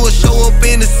can't do a show up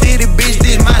in the city, bitch,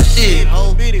 this my shit.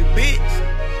 Oh, bitty bitch.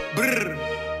 Brrr.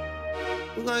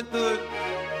 Who gonna do it?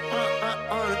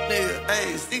 Nigga.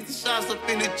 Hey, 60 shots up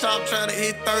in the chop, trying to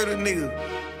hit 30 nigga.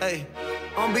 Hey,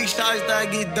 on big shots that I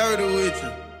get dirty with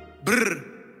you. Brrr.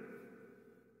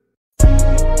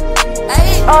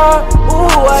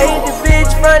 Ooh, I hit the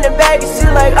bitch front and back and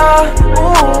shit like,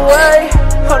 ooh, hey,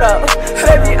 hold up,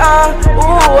 baby,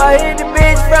 ooh, I hit the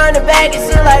bitch front and back and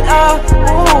shit like,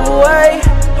 ooh, hey,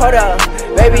 hold up,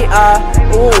 baby,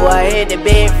 ooh, I hit the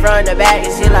bitch front and back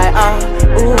and shit like,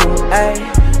 ooh, hey,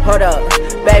 hold up,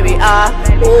 baby,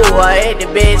 ooh, I hit the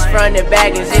bitch front and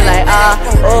back and shit like,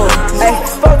 ooh, hey,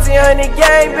 1400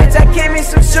 game, bitch, I keep me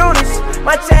some shooters.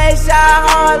 My chain shine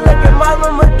hard, look at my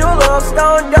little medulla. I'm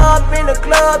stoned up in the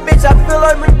club, bitch, I feel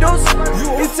like Medusa.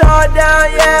 You tall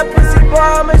down, yeah, pussy boy,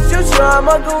 I'ma shoot you, I'm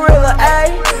a gorilla,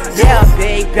 ayy. Yeah,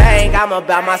 big bang, I'm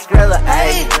about my Skrilla,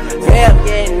 ayy. Yeah, I'm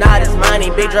getting all this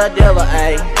money, big drug dealer,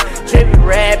 ayy. Trippy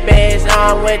red bitch,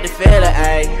 I'm with the filler,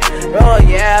 ayy. Oh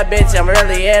yeah, bitch, I'm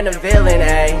really in the villain,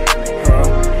 ayy.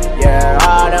 Yeah,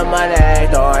 all the money,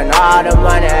 throwing all all the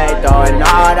money, throwing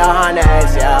all the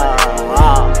hundreds, yeah.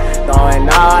 Throwing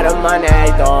all the money,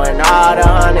 throwing all the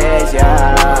hundreds,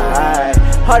 yeah.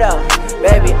 Hold up,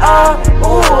 baby, ooh,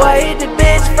 I hit the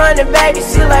bitch from the back and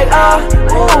she like,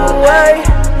 ooh, wait.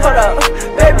 Hold up,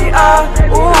 baby,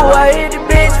 ooh, I hit the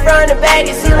bitch from the back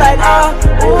and she like,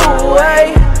 ooh,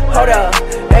 wait. Hold up,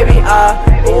 baby,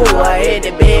 ooh, I hit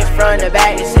the bitch from the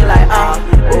back and she like,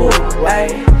 ooh,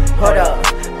 wait. Hold up,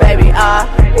 baby,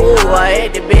 ooh, I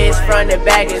hit the bitch from the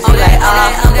back and she like,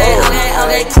 okay.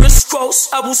 Crisscross,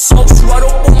 apple sauce, right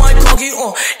up on my cocky,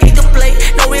 eat the plate,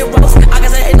 no it rough, I got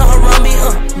that ain't no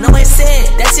harambe, no it's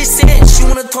sad, that's it sad, she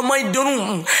wanna turn my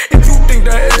doom, if you think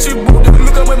that she broke,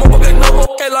 look at my motherfucker, no,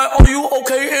 okay, like, are you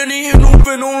okay, Annie, and you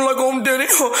been on like I'm dead,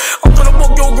 I'm tryna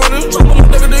fuck your granny, chop on my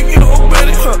nigga, they get her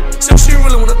belly, said she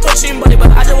really wanna touch him, buddy,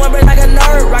 but I just want to like a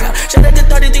nerd rocker, shout out to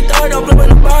 33rd, I'm flipping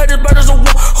the bird, this bird is a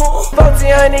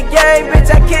 1400 gang,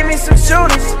 bitch, I keep me some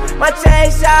shooters. My chain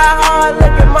shot hard, look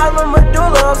at my little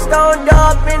medulla. I'm stoned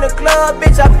up in the club,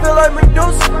 bitch, I feel like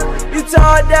Medusa. You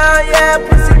tall down, yeah,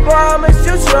 pussy boy, I'ma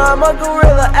shoot you, I'm a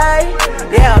gorilla, ayy.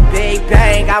 Yeah, big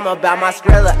bang, I'm about my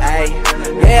Skrilla, ayy.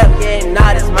 Yeah, I'm getting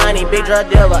all this money, big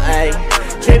drug dealer, ayy.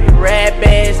 Trippy red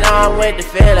bitch, now I'm with the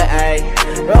filler, ayy.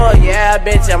 Oh yeah,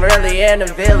 bitch, I'm really in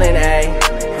the villain, ayy.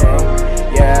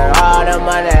 Yeah, all the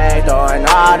money, throwing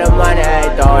all the money,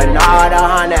 throwing all the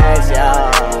hundreds, yeah.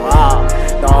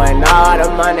 Throwing all the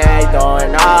money,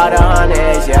 throwing all the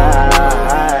hundreds,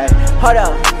 yeah. Hold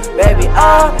up, baby,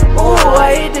 ooh,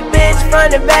 I hit the bitch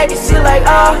from the back and she like,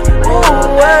 ooh,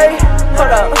 wait. Hold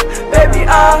up, baby,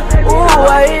 ooh,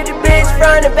 I hit the bitch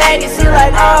from the back and she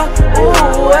like,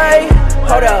 ooh, wait.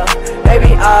 Hold up,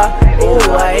 baby,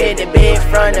 ooh, I hit the bitch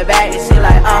from the back and she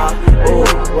like, ooh,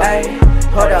 wait.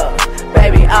 Hold up.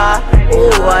 Baby, ooh,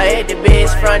 I hit the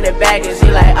bitch from the back and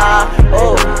she like,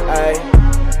 ooh, ayy.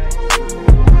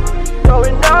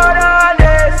 Throwing all the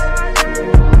honest,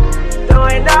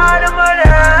 throwing all the money.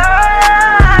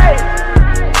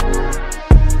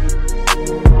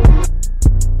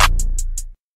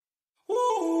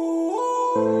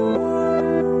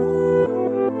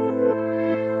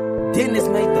 Dennis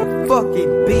made the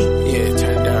fucking beat. Yeah,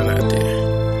 turn down out there.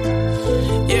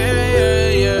 Yeah.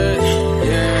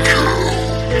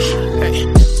 Hey,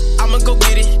 I'ma go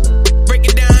get it, break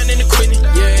it down in the quitting,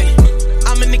 yeah.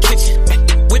 I'm in the kitchen,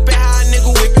 whip it how a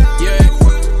nigga whip it, yeah.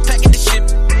 Pack it to ship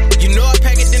it, you know I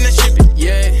pack it then I ship it,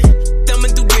 yeah.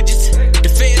 Thumbing through digits, the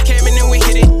feds came and then we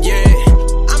hit it, yeah.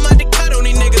 I'm out to cut on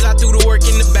these niggas, I threw the work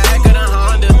in the back of the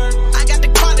Honda. I got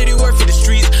the quality work for the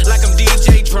streets, like I'm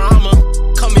DJ Drama.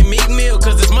 Call me Meek Mill,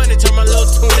 cause it's money, turn my little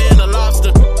tuna into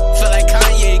lobster. Feel like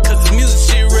Kanye, cause the music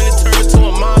shit really turned into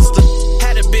a monster.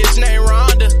 Had a bitch named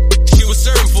Rhonda.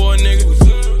 Serving for a nigga,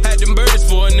 had them birds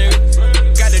for a nigga,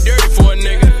 got the dirty for a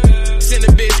nigga, send a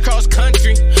bitch cross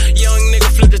country, young nigga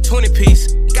flip the 20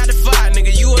 piece, got the 5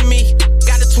 nigga, you and me,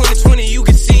 got the 2020 you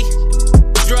can see,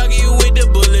 drug you with the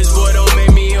bullets, boy don't make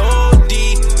me OD,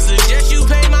 suggest you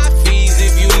pay my fees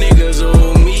if you niggas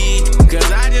owe me, cause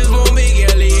I just want Big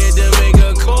Elliot to make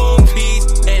a cold piece,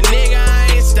 and nigga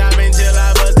I ain't stopping till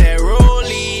I bust that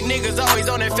rollie, niggas always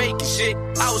on that faking shit,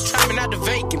 I was trapping out the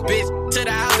vacant bitch, to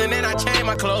the house and then I changed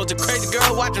my clothes. The crazy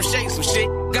girl watch them shake some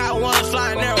shit. Got one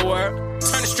flying everywhere.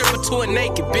 Turn the stripper to a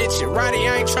naked bitch. And Roddy,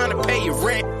 I ain't tryna pay your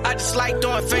rent. I just like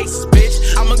throwing faces,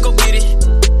 bitch. I'ma go get it.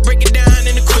 Break it down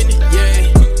in the quitting,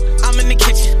 yeah. I'm in the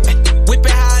kitchen. Whip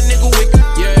it how a nigga whip it,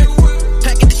 yeah.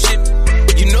 Pack it to ship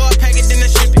it. You know I pack it then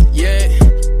I ship it, yeah.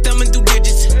 Thumbing through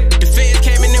digits. The feds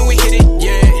came and then we hit it,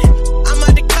 yeah. I'm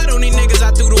out to cut on these niggas.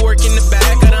 I threw the work in the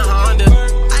back of the Honda.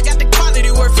 I got the quality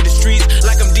work for the streets,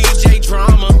 like I'm DJ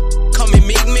Drama. Call me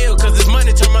Meek Mill, cause it's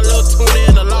money, turn my little tuna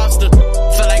into lobster.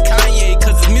 Feel like Kanye,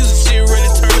 cause his music shit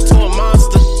really turned into a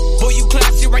monster. Boy, you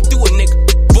class it right through a nigga.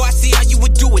 Boy, I see how you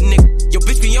would do it, nigga. Your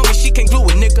bitch be on me, she can't glue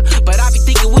it, nigga. But I be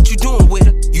thinking what you doing with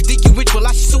her. You think you rich, well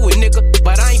I should sue it, nigga.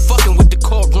 But I ain't fucking with the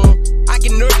courtroom. I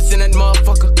get nervous in that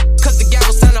motherfucker, cause the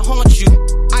gavel sound to haunt you.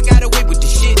 I got away with the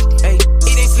shit, ayy.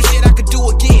 It ain't some shit I could do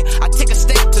again. I take a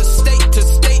state to state to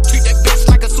state, treat that bitch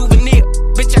like a souvenir.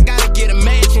 Bitch, I gotta get a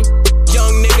mansion.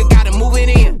 Young nigga gotta move it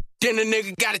in. Then the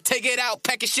nigga gotta take it out,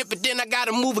 pack it, ship it, then I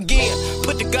gotta move again.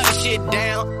 Put the gutter shit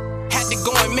down, had to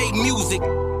go and make music.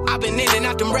 I been in and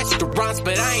out them restaurants,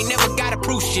 but I ain't never gotta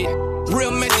prove shit.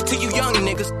 Real message to you young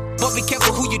niggas, but be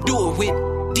careful who you do it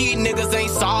with. These niggas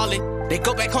ain't solid, they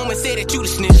go back home and say that you the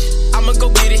snitch. I'ma go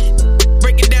get it,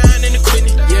 break it down in the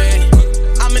quitting, yeah.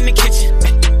 I'm in the kitchen,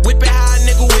 whip it how a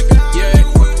nigga whip it, yeah.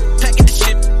 Pack it to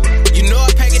ship it, you know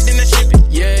I pack it then I ship it,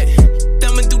 yeah.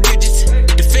 Thumbing through digits,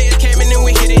 the feds came and then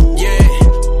we hit it,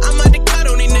 yeah. I'm out to cut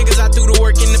on these niggas, I threw the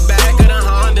work in the back of the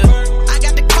Honda. I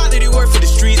got the quality work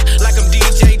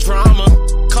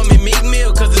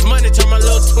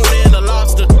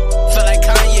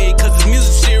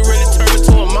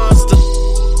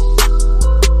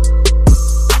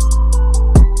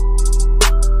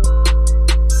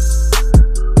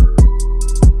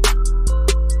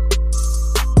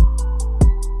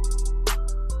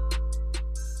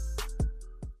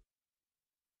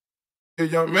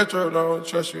If young Metro don't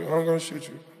trust you, I'm gonna shoot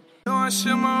you. You want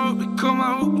shit my hoop, become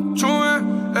my hoop,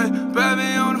 chewin'. Hey,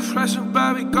 baby on the flash, and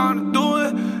baby gonna do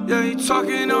it. Yeah, he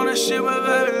talking on that shit, but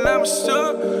baby, let me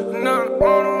shoot. Now I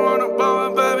don't wanna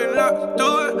ball, baby, let me do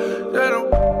it. They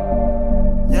don't.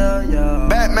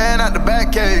 Batman out the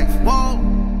Batcave. Whoa.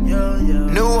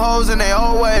 New hoes in they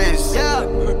old ways. Yeah,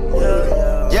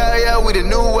 we the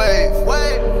new wave.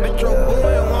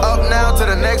 Up now to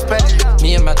the next page.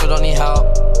 Me and Metro don't need help.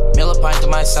 Meal a pint to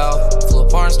myself. Flew a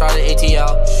porn star to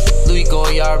ATL. Louis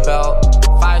Goyard belt.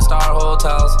 5-star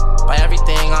hotels. Buy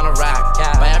everything on a rack.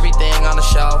 Buy everything on the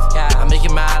shelf. I make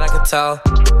you mad, I could tell.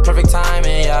 Perfect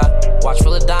timing, yeah. Watch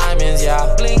full of diamonds,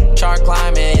 yeah. Chart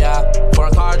climbing, yeah.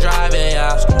 Foreign car driving,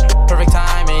 yeah. Perfect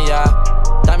timing, yeah.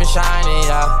 Diamond shining,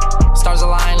 yeah. Stars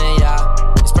aligning, yeah.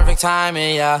 It's perfect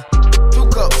timing, yeah. 2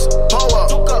 cups, pull up,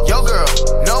 yo girl,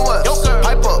 know us,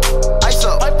 pipe up, ice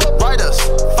up, ride us,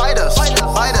 fight us,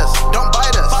 bite us, don't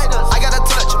bite us, I got a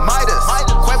touch, Midas,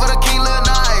 Quavo the King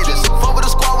Leonidas, fuck with the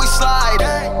squad, we slide.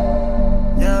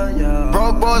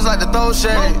 Broke boys like to throw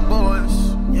shade,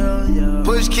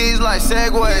 push keys like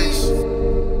segways,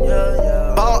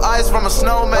 bought ice from a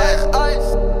snowman,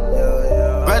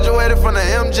 graduated from the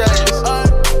MJs,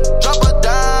 drop a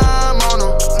dime on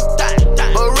them,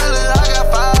 but really I got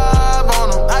 5 on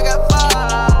them. I got 5.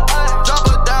 Drop a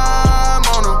dime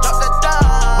on them. Drop that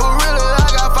dime. But really I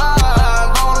got 5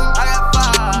 on them. I got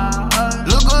 5.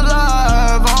 Look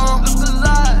alive on them. Look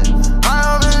alive. I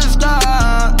am in the sky.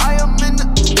 I am in the.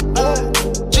 Whoa.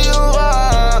 She gon'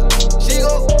 ride. She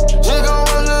gon'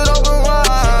 bust it open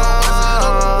wide.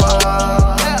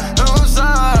 No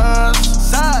size.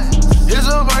 It's a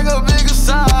bring a bigger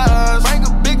size. Bring a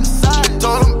bigger size.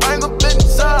 Told him bring a bigger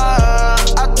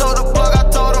size. I told the plug, I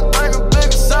told him bring a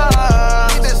bigger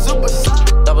size. Need that super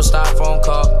size. Double styrofoam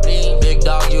cup. Big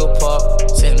dog, you a pup.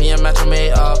 Since me and Metro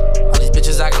made up. All these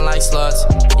bitches acting like sluts.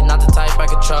 You're not the type I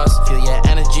can trust. Feel your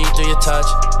energy through your touch.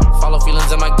 Follow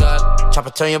feelings in my gut.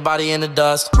 Chopper turn your body into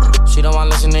dust. She don't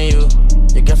wanna listen to you.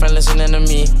 Your girlfriend listening to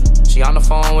me. She on the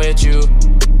phone with you.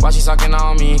 While she sucking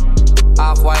on me.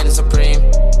 Off-white and Supreme.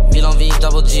 V on V,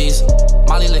 double G's.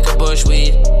 Molly liquor, bush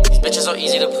weed. These bitches so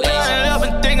easy to please. I've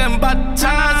been thinking about the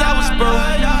times I was broke.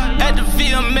 At the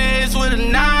VMAs with a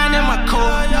 9 in my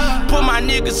coat. Put my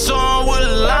niggas on with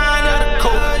a line of the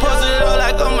coat. Post it up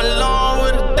like I'm alone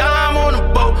with a dime on the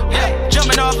boat. Yeah,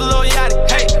 jumping off a little yachty.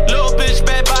 Hey, little bitch,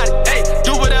 bad body. Hey,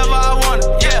 do whatever I want.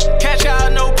 Yeah, cash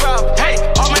out, no problem. Hey,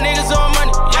 all my niggas on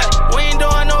money. Yeah, we ain't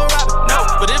doing no robbing. No,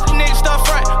 but if the niggas start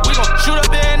front, we gon' shoot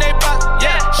up in they pocket.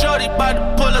 Yeah, shorty bout to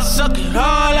pull a suck it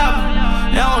all out.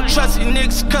 I don't trust these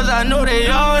niggas cause I know they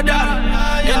all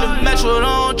die. In the metro,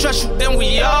 don't trust you, then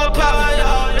we all pop.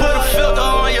 Put a filter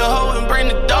on your hoe and bring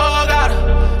the dog out.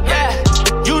 Yeah,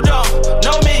 you don't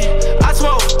know me. I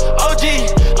smoke OG,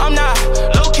 I'm not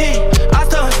low key. I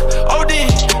stun OD,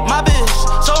 my bitch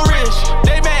so rich.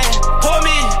 They mad, pour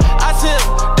me, I sip,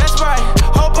 that's right.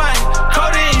 Whole pint,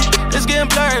 codeine, it's getting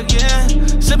blurred, yeah.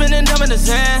 Sipping and dumbing his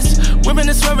hands, whipping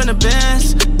and swerving the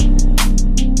bands.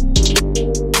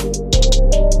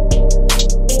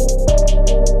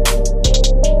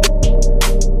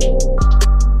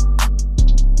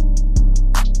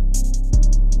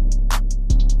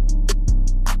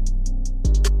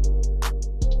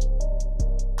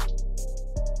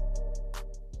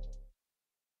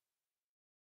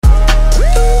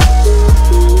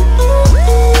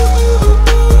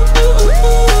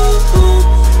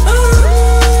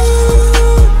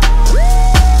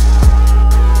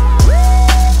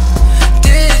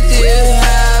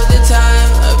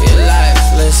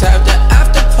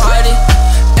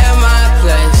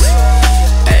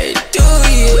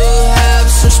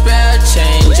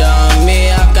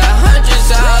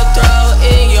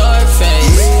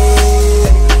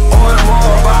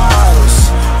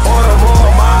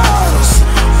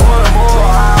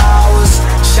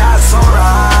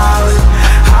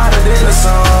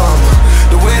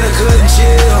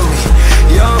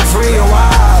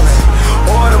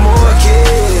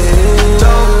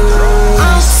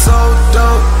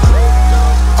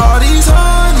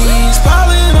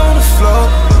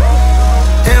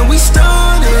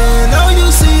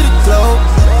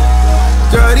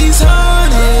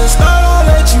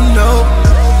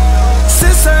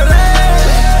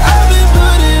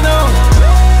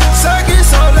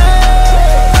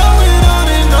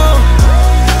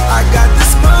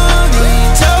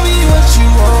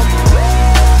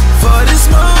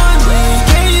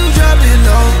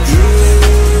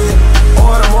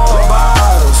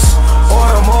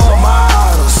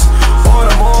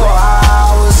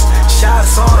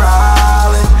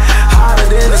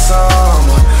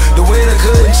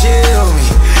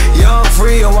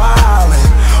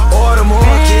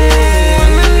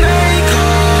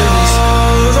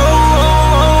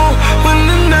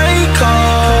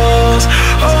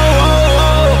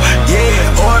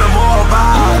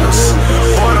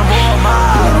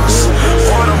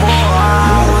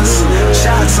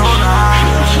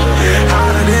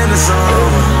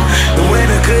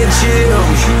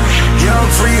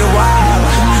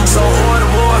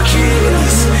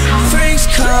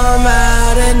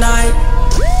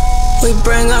 We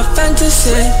bring our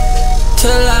fantasy to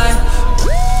life.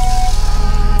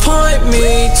 Point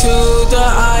me to the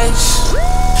ice,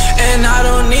 and I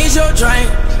don't need your drink.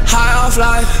 High off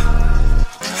life.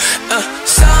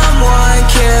 Someone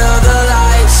kill the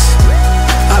lights.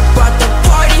 I brought the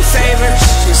party favors.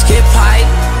 Just get pipe.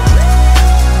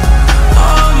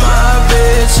 All my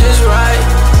bitches right,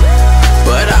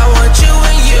 but I want you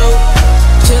and you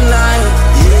tonight.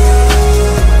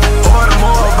 Order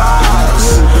more vibes,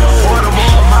 order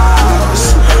more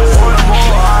miles, order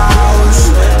more hours.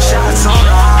 Shots on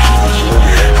the house,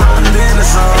 I'm in the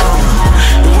zone.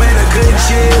 When a good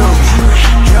chill,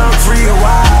 young, free, and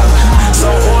wild. So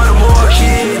order more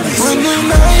kids. When the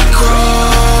night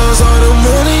crawls, all the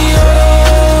money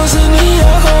goes in the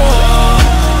alcohol.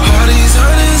 All these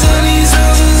hundreds and these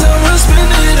thousands, I'ma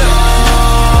spend it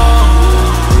all.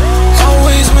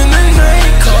 Always when the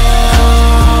night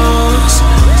calls.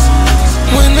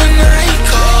 When the night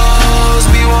calls,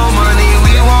 We want money,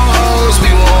 we want hoes,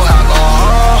 we want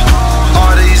alcohol.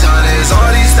 All these hundreds,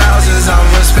 all these thousands,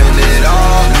 I'ma spend it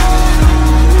all.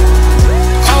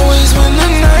 always when the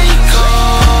night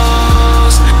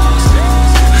calls.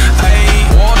 Ayy,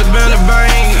 water been a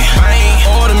bang,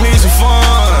 order me some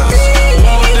fun.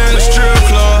 Walked in the strip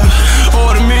club,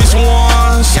 order me some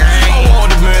ones. I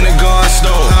walked up in the gun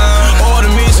store,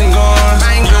 order me some guns.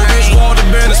 Your bitch walked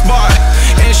up in the spot,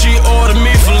 and she ordered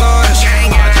me for lunch.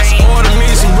 Order me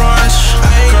some brunch,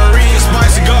 curry and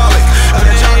spicy garlic.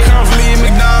 Y'all come from me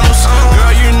McDonald's,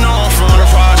 girl you know I'm from the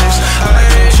projects.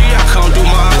 G I come through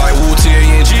mine like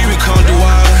Wu-Tang, G we come through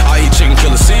wild. I eat chicken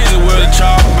killer Caesar with a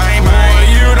chop. Bang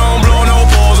bang, you don't blow no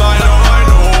poles, I know.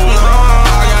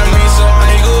 I got me some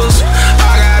niggas,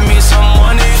 I got me some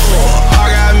money, I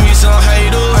got me some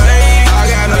haters, I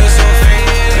got me some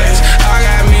FedEx, I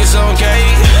got me some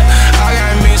cake, I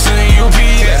got me some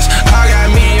UPS, I got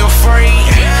me a freight.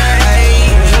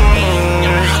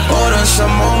 Order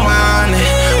some more money,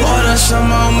 order some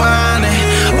more money,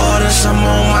 order some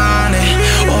more money,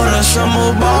 order some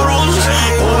more bottles,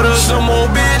 order some more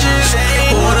bitches,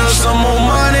 order some more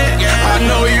money. I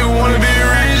know you wanna be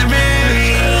rich,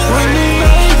 bitch. When the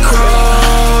night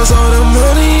crawls, all the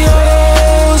money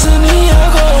goes in the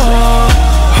alcohol.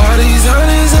 All these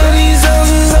hundreds and these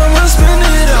thousands, I'ma spend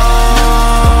it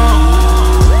all.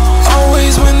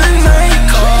 Always when the night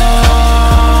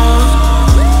calls.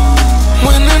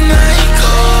 When the night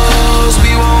calls,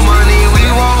 We want money, we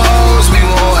want hoes, we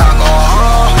want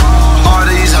alcohol. All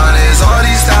these hundreds, all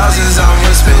these thousands,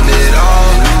 I'ma spend it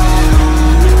all.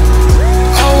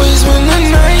 always when the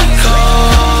night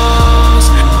calls.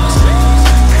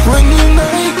 When the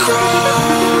night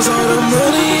crawls, all the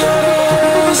money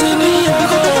goes in the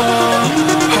alcohol.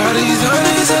 All these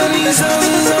hundreds and these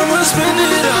thousands, I'ma spend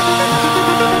it all.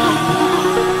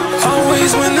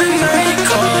 Always when the night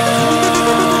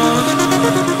calls.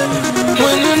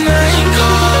 When the night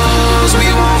calls, We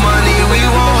want money, we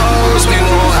want hoes, we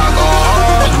want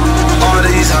alcohol. All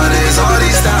these hundreds, all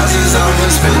these thousands, I'ma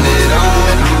spend it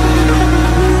all.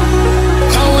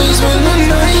 always when the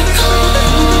night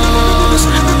calls.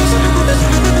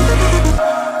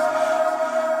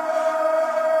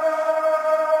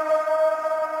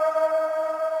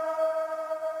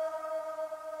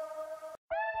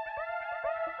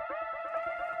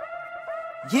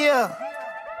 Yeah.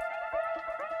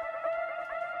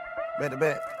 Better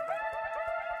bet.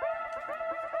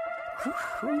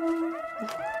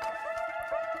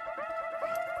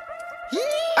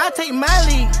 I take my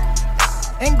lead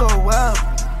and go up.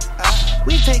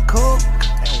 We take coke,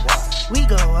 we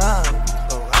go up.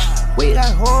 We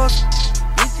got horse,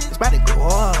 it's about to go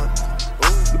up.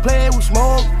 You play it with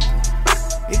smoke,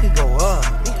 it could go up.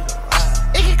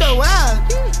 It could go up.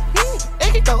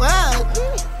 It could go up.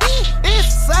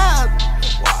 It's up.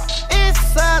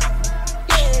 It's up.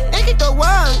 It could go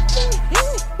up.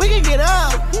 We can get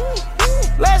up.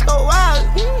 Let's go up.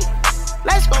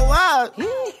 Let's go up.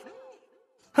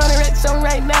 100 racks on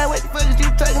right now. What the fuck is you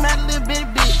talking about, a little bitty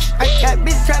bitch? I got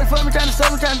bitches trying to fuck me, trying to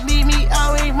sell me, trying to leave me.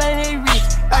 Always money they rich.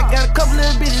 I got a couple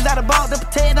little bitches out of ball, the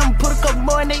potato. I'ma put a couple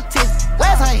more in they tits.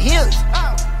 Where's her heels?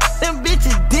 Them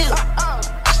bitches dip.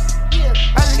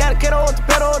 I just got a kettle with the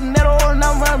pedal, the nettle, and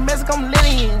I'm running mess, come let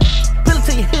in. Pull it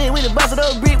to your head with a bust of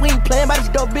the brick. We ain't playing by this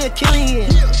dope bill killing.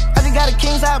 I just got a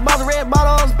king side bottle, red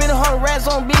bottle, I'm spending 100 rats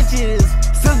on bitches.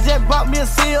 Still just bought me a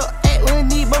seal. We don't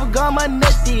need bubble gum or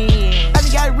nothing. I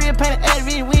just got a real painted act,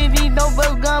 we ain't need no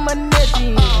bubble gum or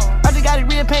nothing. I just got a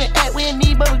real painted act, we ain't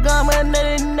need bubble gum or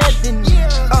nothing.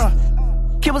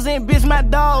 Kibbles ain't bitch my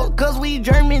dog, cause we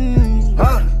German.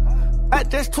 I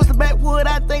just twisted backwood,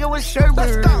 I think it was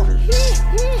Sherbert.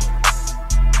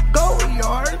 Go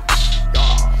yard.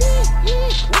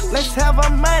 Let's have a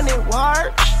money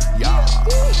war. Yeah.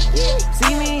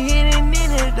 See me hitting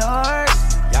in the dark.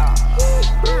 Yeah.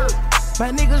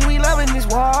 My niggas, we loving this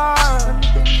war.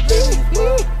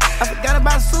 I forgot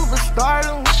about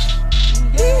superstardom.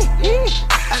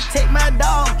 I take my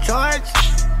dog charge.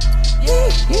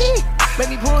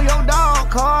 Baby, pull your dog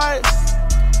card.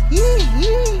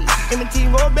 And the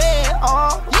team go bad.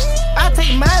 Oh, I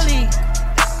take my lead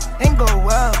and go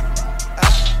up.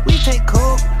 We take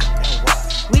coke,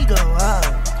 we go up.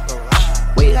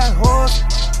 We got horse,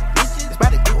 it's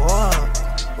about to go up.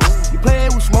 You play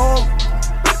with smoke,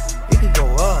 it can go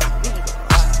up.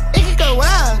 It can go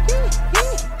up.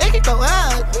 It can go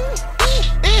up.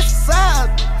 It's up.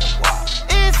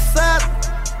 It's up.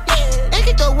 It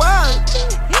can go up.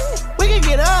 We can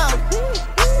get up.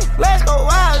 Let's go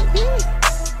up.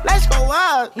 Let's go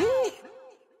up.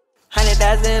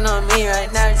 100,000 on me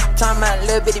right now, just talking about a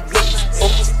little bitty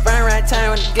bitch. Burn right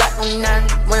time with the Glock on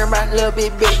 9, worrying about a little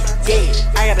bit bitch. Yeah,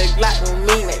 I got a Glock on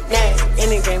me right now,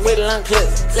 anything with a long clip.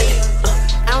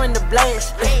 I'm in the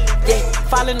blast, yeah,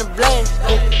 fall in the blast,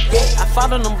 yeah, I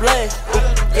fall in the blast,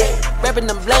 yeah, reppin'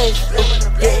 the blast,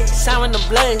 yeah, sound in the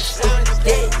blast,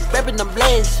 yeah, reppin' the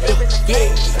blast,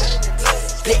 yeah,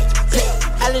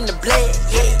 all in the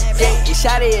blast, yeah, you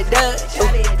shot it a dub,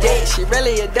 yeah, she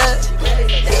really a dub,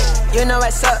 you know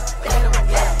what's up,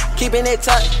 keeping it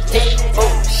tucked,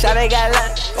 oh, shot it got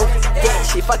luck, yeah,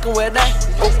 she fucking with that,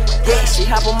 yeah, she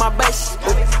hop on my bus,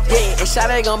 yeah, and shot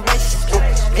it gon' bust,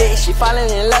 yeah, she falling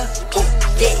in love,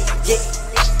 yeah,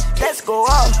 let's go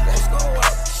up,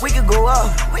 we could go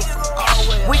up, we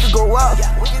could go up,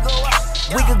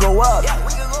 we could go up,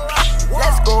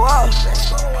 let's go up,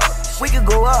 we could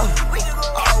go up,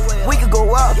 we could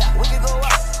go up,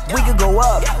 we could go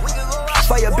up,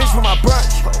 for your bitch for my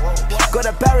brunch, go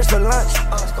to Paris for lunch,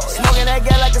 smoking that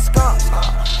gas like a skunk,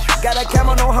 got a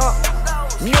camel no hump,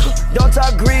 nigga, don't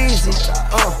talk greasy,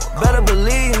 better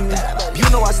believe me, you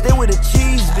know I stay with a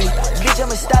cheese beat, bitch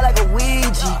I'ma style like a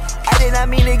Ouija, I did not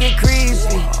mean to get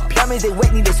creepy, that means they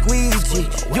wet need a squeegee,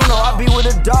 you know I be where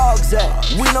the dogs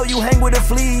at, we know you hang with the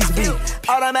fleas be,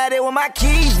 automatic with my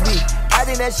keys be, I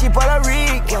think that she Puerto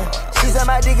Rican, she said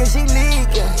my dick and she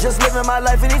leaking, just living my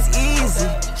life and it's easy,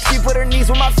 she put her knees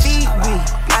where my feet be,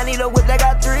 I need a whip that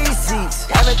got 3 seats,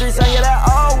 having 3 sons, yeah that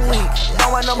all week,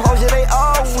 don't want them hoes, yeah they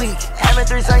all week, having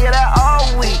 3 sons, yeah that all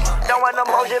week, don't want them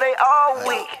hoes, yeah they all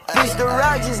week, bitch the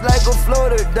rock just like a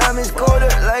floater, diamonds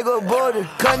colder like a border,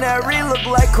 Canary look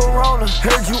like Corona,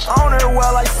 heard you own her,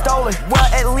 well I stole her, well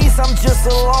at least I'm just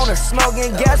a loner,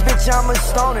 smoking gas, bitch I'm a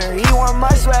stoner, he want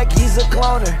my swag, he's a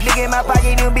cloner, nigga in my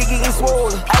pocket, them big getting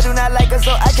swollen, I do not like her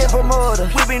so I can't promote her,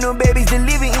 we bring them babies to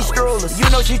live in strollers, you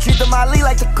know she treat the Molly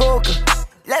like the coca,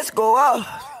 let's go up,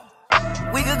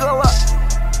 we could go up,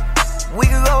 we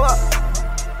could go up,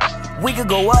 we could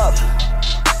go up,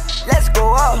 let's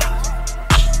go up,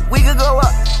 we could go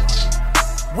up,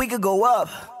 we could go up,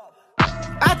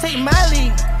 I take my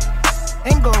lead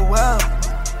and go up,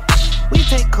 we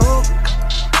take coke,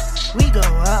 we go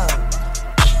up,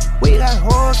 we got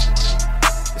horse,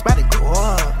 it's about to go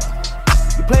up,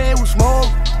 you play with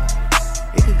smoke,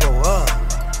 it can go up,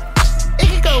 it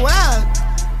can go up,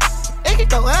 it can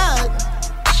go up,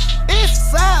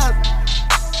 it's up,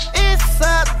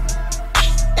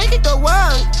 it can go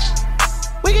up,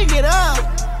 we can get up,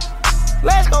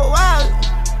 let's go up,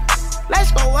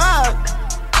 let's go up.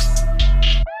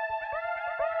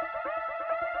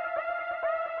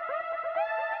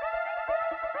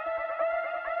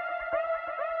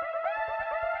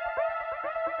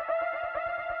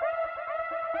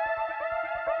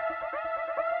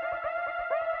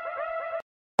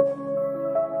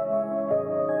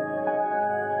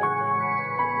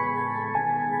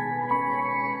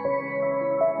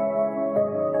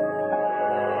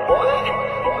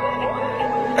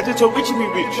 I just told Richie be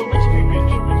rich.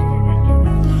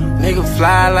 Nigga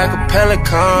fly like a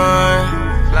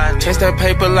pelican, chase that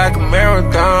paper like a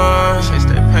marathon.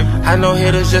 I know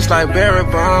hitters just like Barry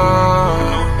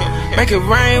Bonds. Make it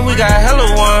rain, we got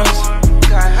hella ones.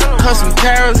 Custom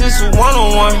carrots, it's a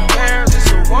one-on-one.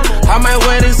 I might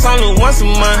wear this only once a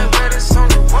month.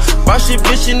 Boss shit,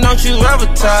 bitch, you know you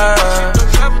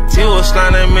advertise. You a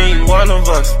slime, that mean you one of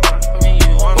us.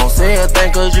 Won't say a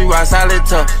thing cause you rock solid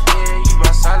tough.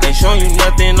 Ain't showing you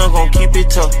nothing, I'm gon' keep it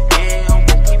tough.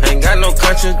 Ain't got no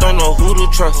conscience, don't know who to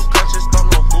trust.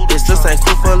 It's just ain't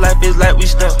cool for life, it's like we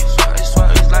stuck.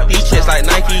 These checks like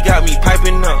Nike got me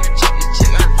piping up.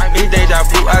 It's deja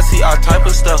vu, I see all type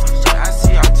of stuff.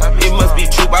 It must be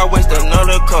true, I waste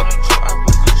another cup.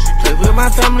 Play with my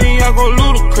family, I go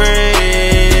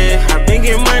ludicrous. I been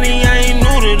getting money, I ain't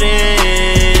new to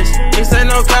this. It's an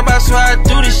no cap, I swear I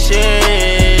do this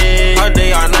shit. All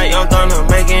day, all night, young gunner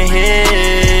making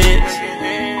hits.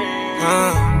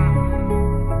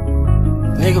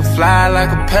 Nigga fly like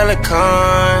a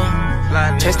pelican.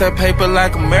 Chase that paper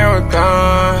like a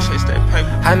marathon.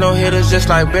 I know hitters just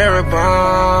like Barry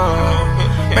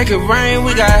Bonds. Make it rain,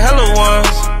 we got hella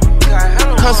ones.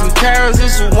 Custom carrots,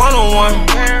 it's a one-on-one.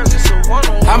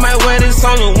 I might wear this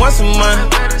only once a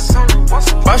month.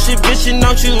 Oh shit, bitch, you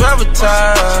know you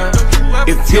advertise.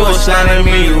 If you a slime,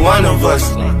 me, you one of us.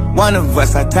 One of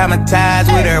us, I tie my ties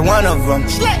with her, one of them.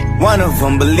 One of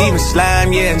them believe in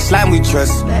slime, yeah, and slime we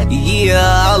trust.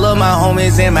 Yeah, all of my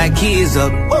homies and my kids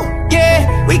up.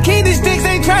 Yeah, we keep the sticks,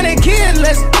 ain't tryna kill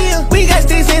us. We got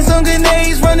sticks and some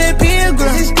grenades from the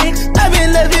pilgrims. I've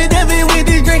been loving up with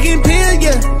this drinking pill,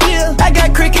 yeah. I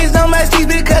got crickets on my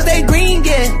streets because they green,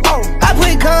 yeah. I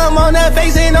put cum on her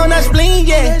face and on her spleen,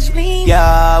 yeah.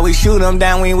 Yeah, we shoot them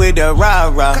down, we with the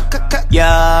rah-rah.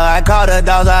 Yeah, I call the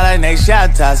dogs all and they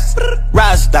shot us.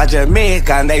 Rasta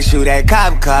Jamaican, they shoot at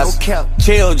cop cars.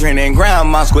 Children and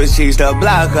grandma squish cheese to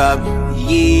block up.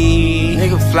 Yeah,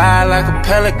 nigga fly like a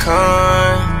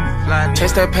pelican.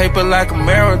 Chase that paper like a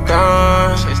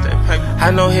marathon.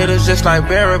 I know hitters just like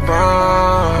Barry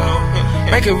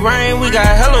Bonds. Make it rain, we got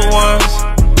hella ones.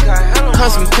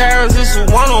 Custom carrots, it's a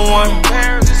one-on-one.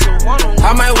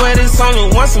 I might wear this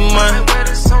only once a month.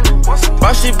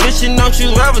 Oh shit, bitch, you know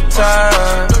you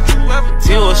advertise.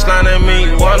 You a slime at me,